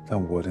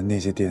但我的那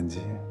些惦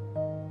记，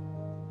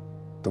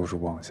都是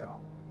妄想。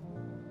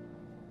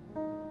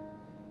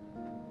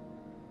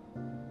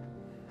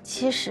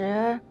其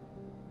实，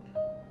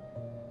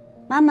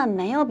妈妈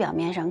没有表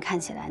面上看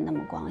起来那么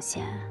光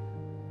鲜。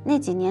那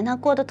几年她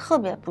过得特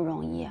别不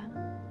容易，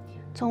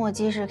从我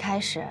记事开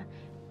始，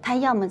她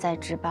要么在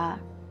值班，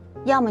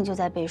要么就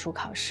在背书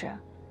考试。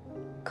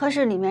科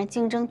室里面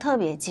竞争特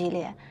别激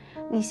烈，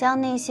你像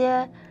那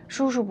些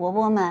叔叔伯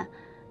伯们，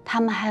他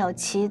们还有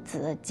妻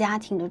子、家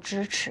庭的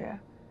支持。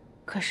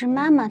可是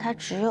妈妈她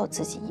只有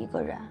自己一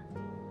个人，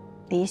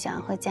理想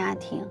和家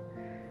庭，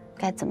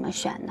该怎么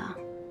选呢？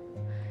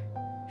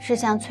是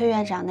像崔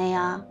院长那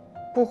样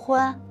不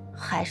婚，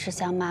还是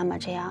像妈妈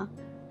这样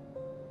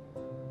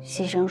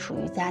牺牲属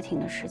于家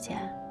庭的时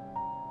间？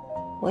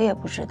我也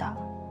不知道。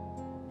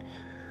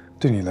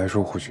对你来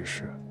说或许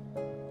是，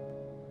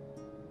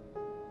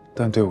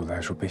但对我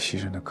来说，被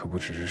牺牲的可不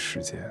只是时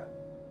间。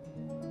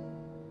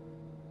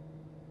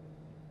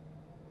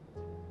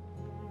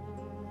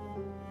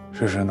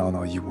热热闹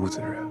闹一屋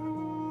子人，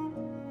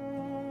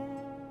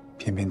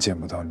偏偏见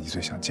不到你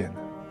最想见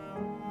的。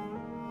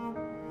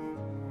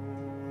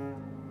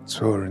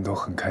所有人都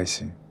很开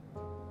心，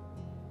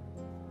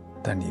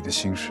但你的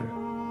心事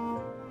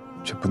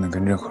却不能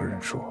跟任何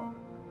人说，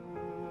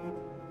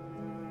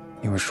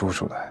因为说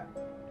出来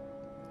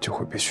就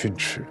会被训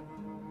斥、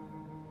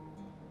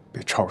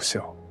被嘲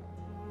笑。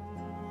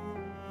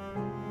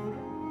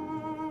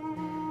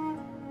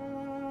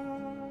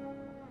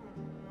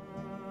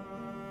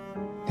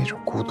那种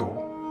孤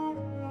独，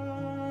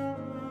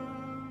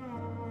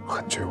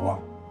很绝望，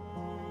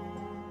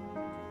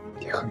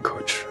也很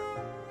可耻。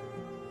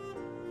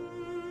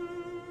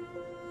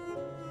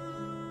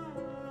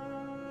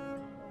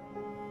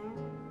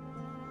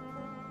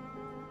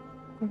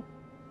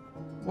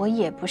我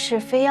也不是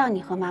非要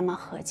你和妈妈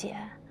和解，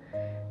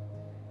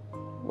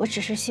我只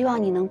是希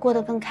望你能过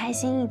得更开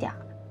心一点。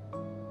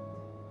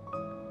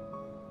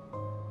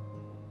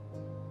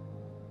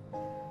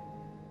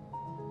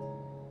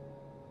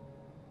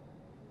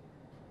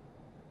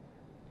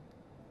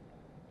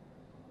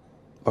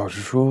老实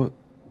说，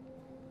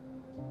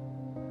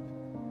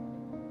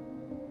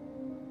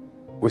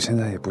我现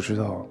在也不知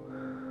道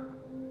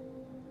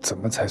怎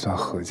么才算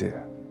和解。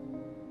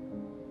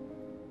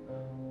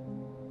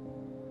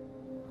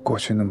过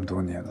去那么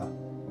多年了，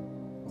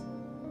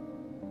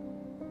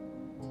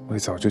我也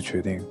早就决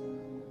定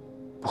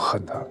不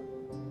恨他了。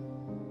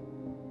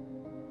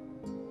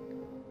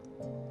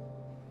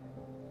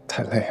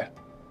太累了。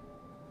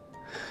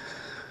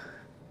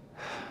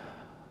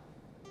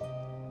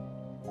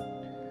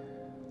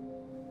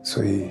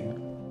所以，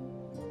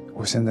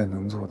我现在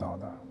能做到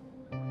的，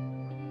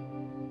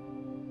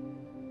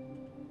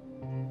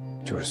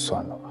就是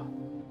算了吧。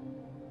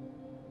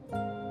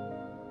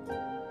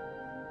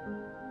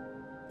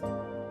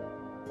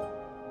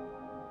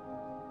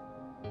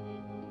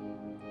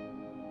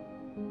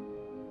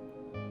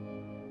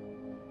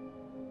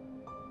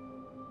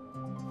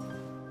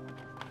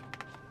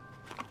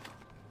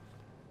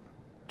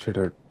吃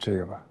点这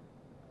个吧，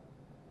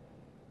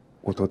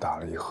我多打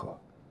了一盒。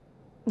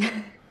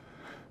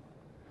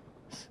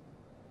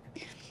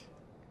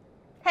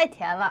太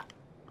甜了，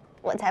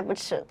我才不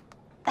吃。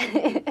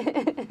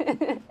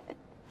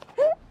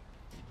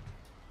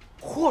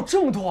嚯，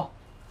这么多，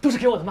都是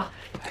给我的吗？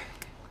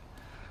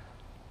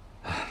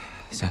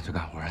先去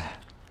干活去，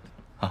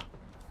啊。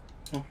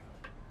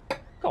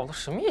搞得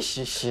什么一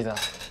稀稀的。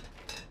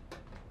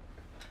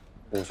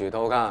不许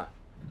偷看，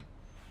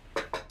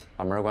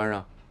把门关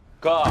上。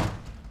哥，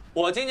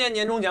我今年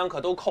年终奖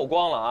可都扣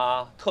光了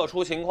啊！特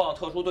殊情况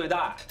特殊对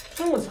待。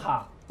这么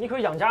惨，你可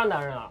是养家的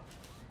男人啊！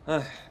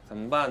哎，怎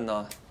么办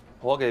呢？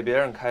我给别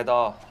人开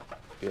刀，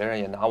别人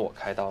也拿我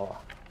开刀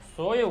啊。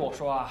所以我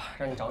说啊，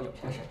让你找有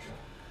钱的婶婶，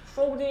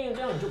说不定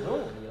这样你就不用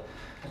努力了。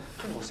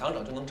我想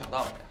找就能找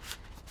到的呀。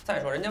再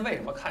说人家为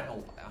什么看上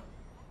我呀？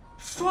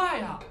帅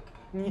呀！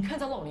你看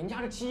咱老林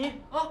家的基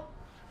因啊！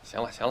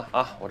行了行了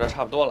啊，我这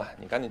差不多了，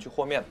你赶紧去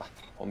和面吧，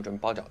我们准备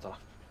包饺子了。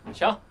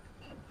行。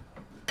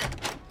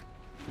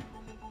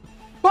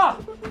爸，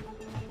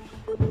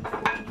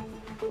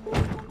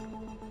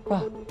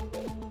爸，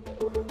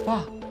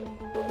爸。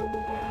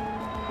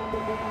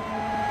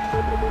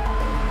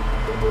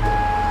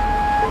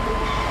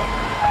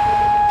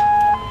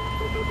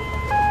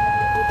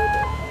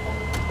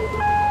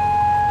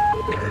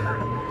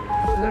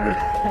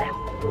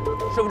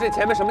师傅，这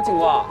前面什么情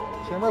况？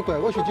前面拐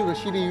过去就是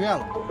西立医院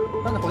了，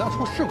但是好像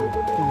出事故，堵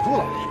住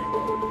了。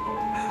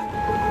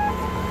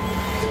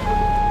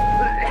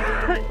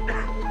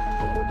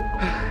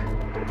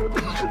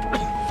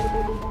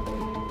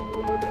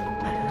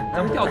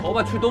咱们掉头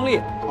吧，去东立。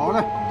好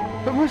嘞，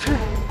咱们去东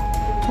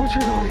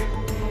立。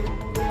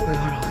不要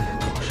让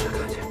同事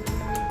看见。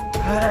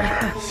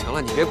行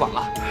了，你别管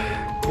了，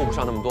顾不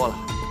上那么多了。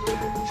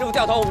师傅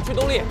掉头，我们去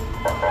东立。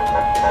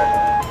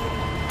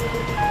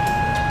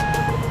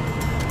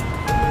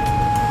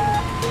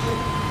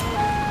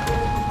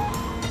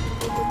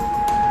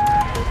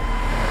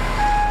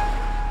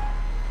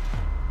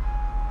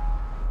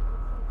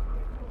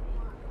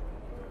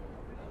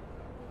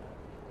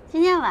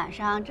今天晚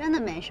上真的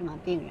没什么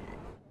病人。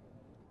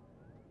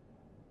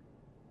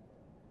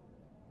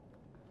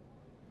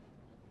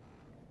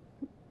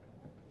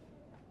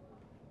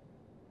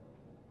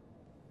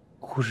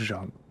护士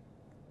长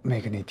没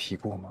跟你提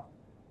过吗？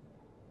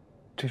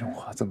这种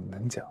话怎么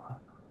能讲啊？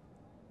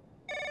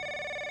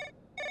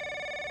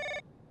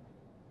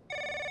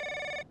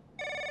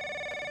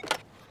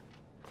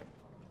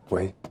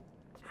喂，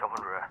小冯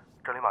主任，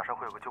这里马上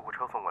会有个救护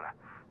车送过来，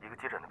一个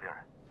急诊的病人。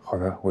好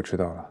的，我知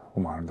道了，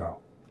我马上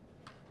到。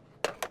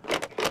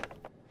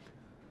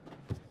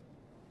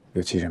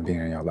有急诊病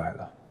人要来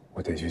了，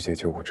我得去接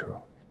救护车。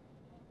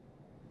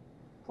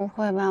不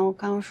会吧？我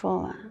刚说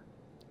完。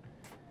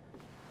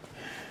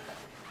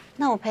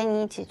那我陪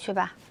你一起去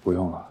吧。不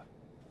用了，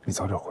你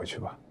早点回去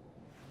吧。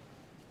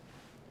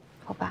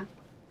好吧，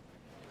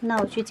那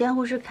我去监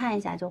护室看一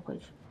下就回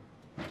去。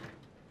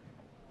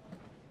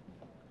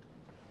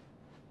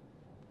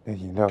那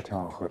饮料挺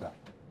好喝的。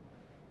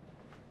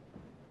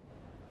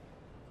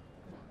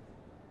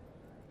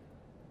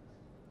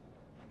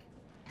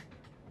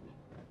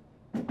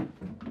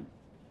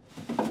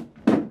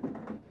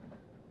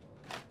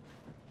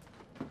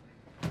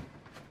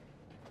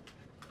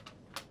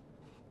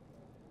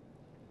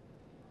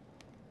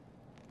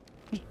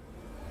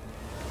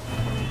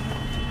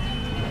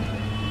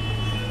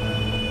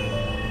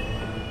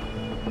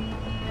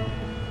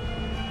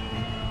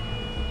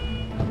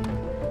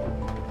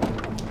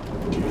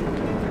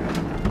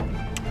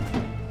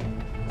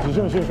急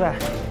性心衰，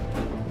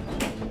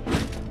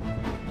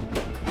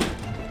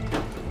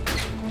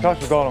驾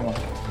驶到了吗？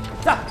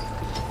在。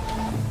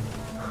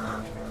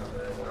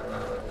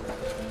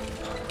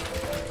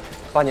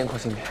8年扣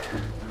性别，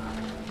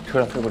车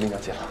辆飞过0.9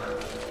阶了。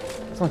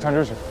送强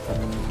制室。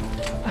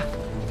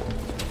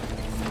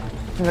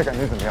现在感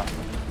觉怎么样？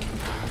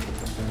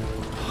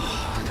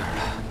好点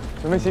了。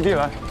准备起立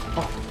来。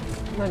好，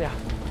慢点。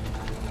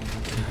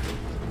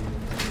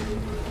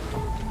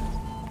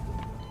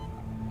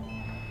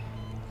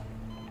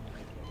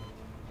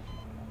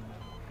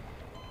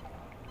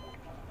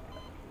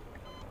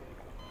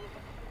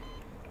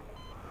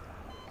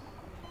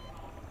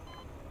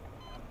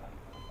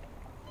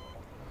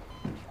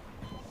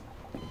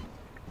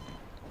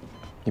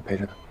你陪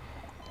着他。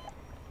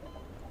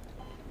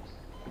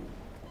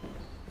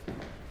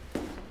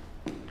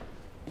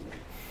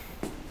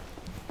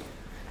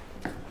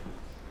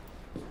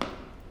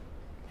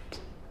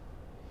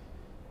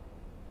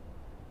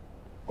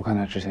我看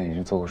他之前已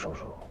经做过手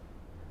术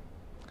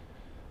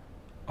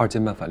，2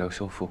尖瓣反流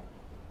修复，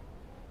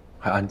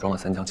还安装了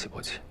3腔起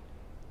搏器。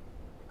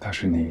他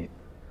是你？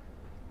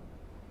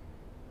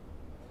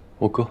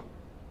我哥，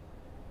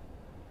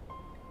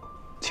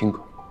亲哥。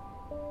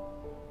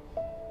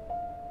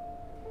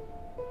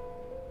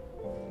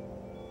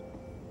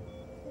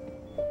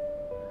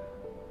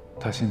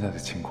他现在的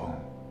情况，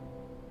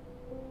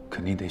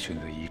肯定得选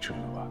择移植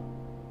了吧？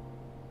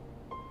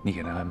你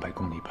给他安排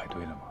宫里排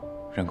队了吗？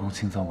人工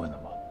心脏问了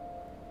吗？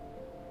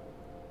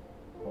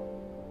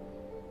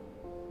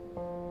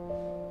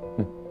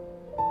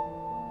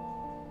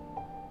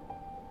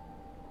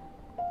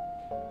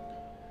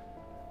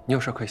你有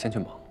事可以先去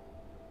忙。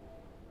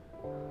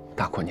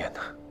大过年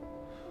的。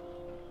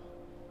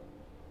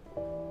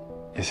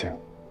也行。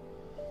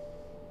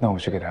那我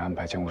去给他安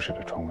排监护室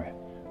的床位。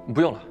不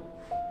用了。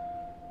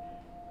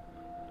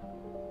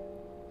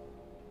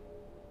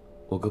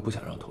我哥不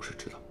想让同事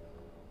知道。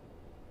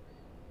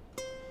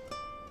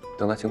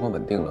等他情况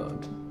稳定了，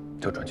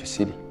就转去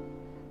西立。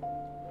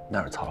那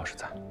儿曹老师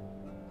在，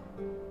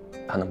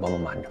他能帮忙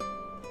瞒着。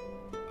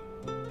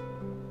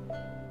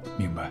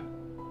明白。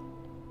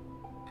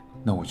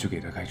那我去给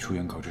他开出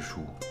院告知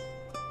书，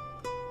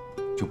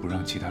就不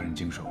让其他人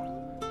经手了。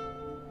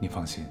你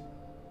放心，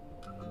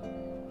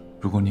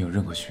如果你有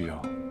任何需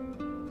要，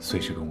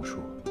随时跟我说。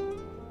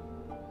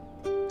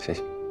谢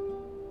谢。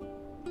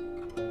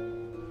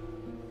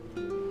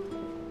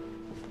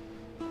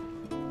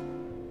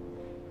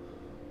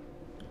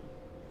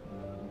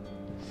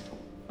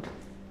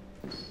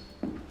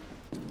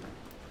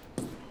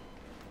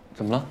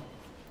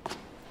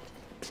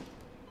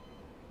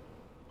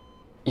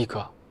一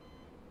哥，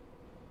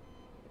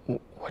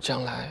我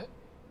将来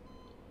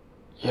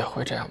也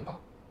会这样吧？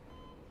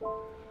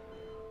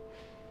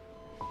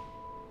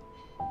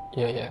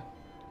爷爷，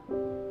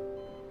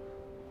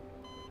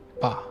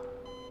爸，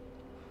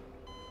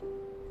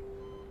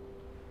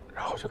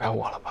然后就该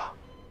我了吧？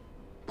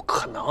不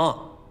可能，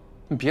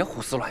你别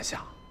胡思乱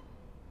想，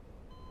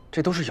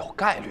这都是有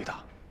概率的。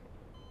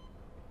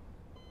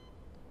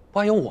不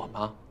还有我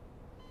吗？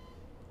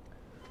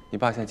你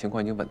爸现在情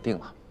况已经稳定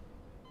了，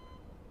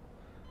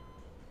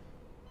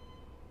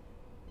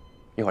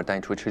一会儿带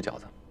你出去吃饺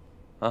子，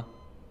啊？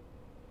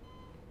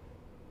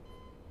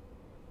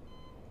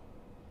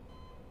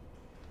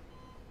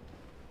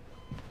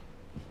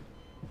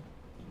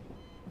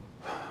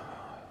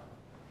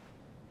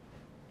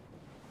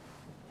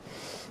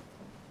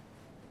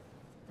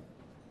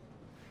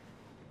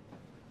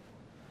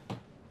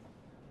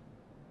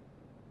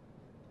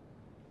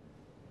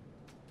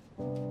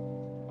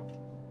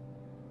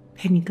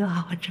陪你哥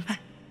好好吃饭。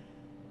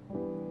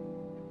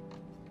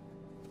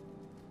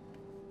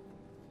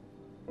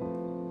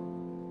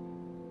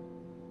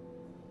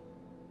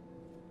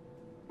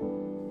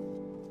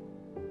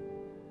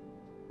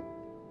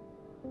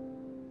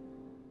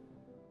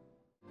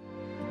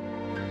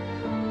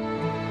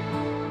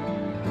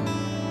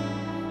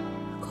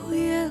枯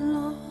叶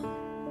落，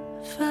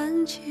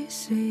泛起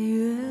岁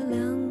月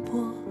凉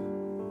薄，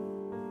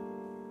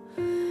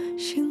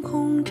星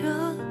空着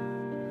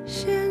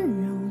陷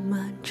入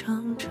漫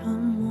长沉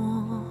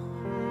默，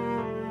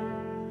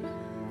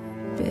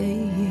被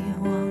遗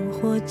忘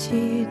或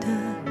记得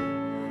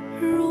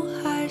如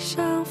海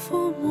上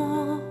覆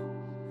没，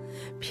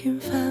平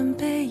凡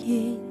背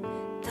影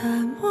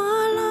淡漠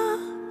了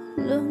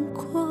轮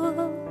廓，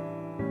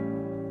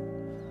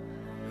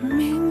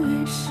命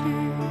运是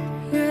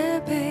越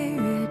背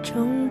越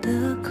重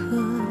的壳，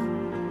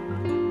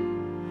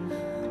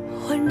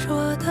浑浊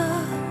的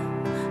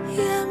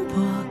烟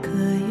波各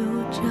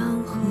有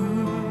江河，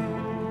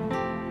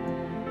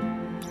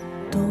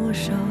多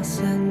少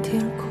酸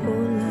甜苦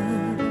乐，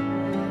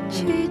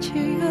起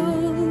起又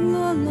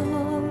落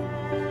落，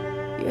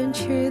远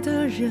去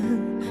的人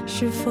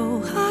是否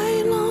还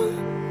能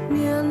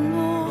联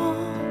络？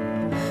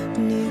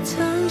你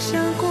曾想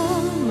过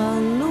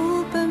忙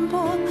碌奔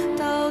波，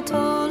到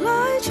头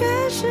来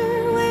却是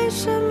为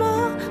什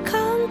么？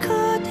坎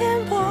坷颠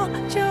簸，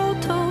焦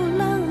头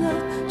烂额，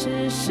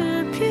只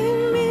是拼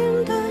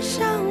命的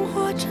想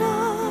活着。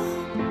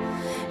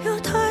有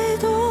太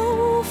多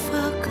无法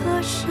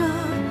割舍，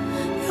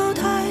有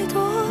太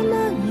多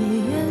难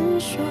以言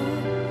说，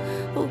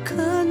无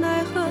可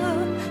奈何，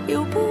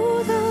又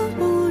不得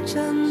不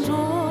振作。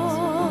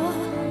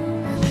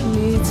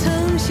你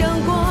曾想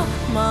过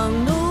忙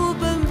碌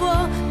奔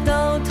波，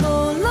到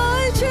头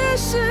来却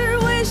是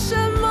为什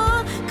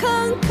么？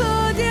坎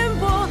坷颠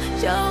簸，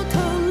焦头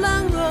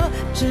烂额，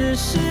只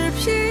是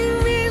拼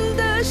命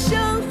的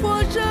想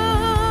活着。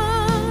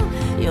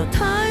有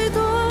太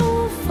多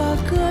无法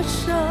割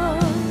舍，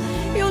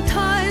有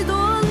太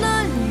多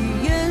难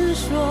以言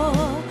说，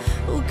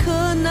无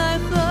可奈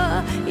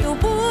何，又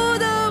不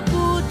得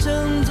不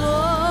振作。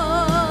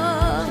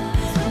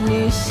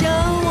你向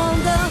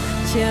往的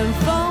千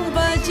方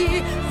百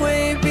计，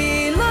回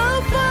避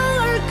了反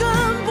而更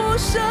不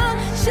舍，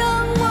想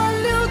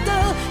挽留的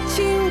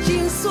倾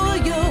尽所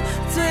有，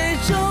最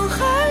终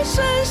还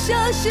剩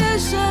下些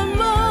什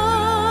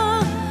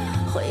么？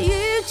回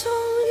忆中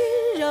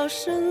萦绕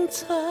身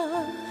侧，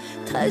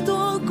太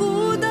多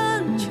孤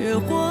单却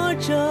活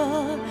着，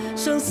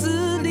生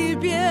死离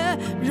别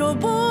若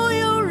不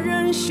有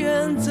人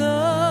选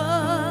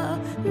择，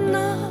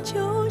那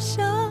就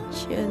向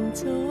前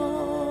走。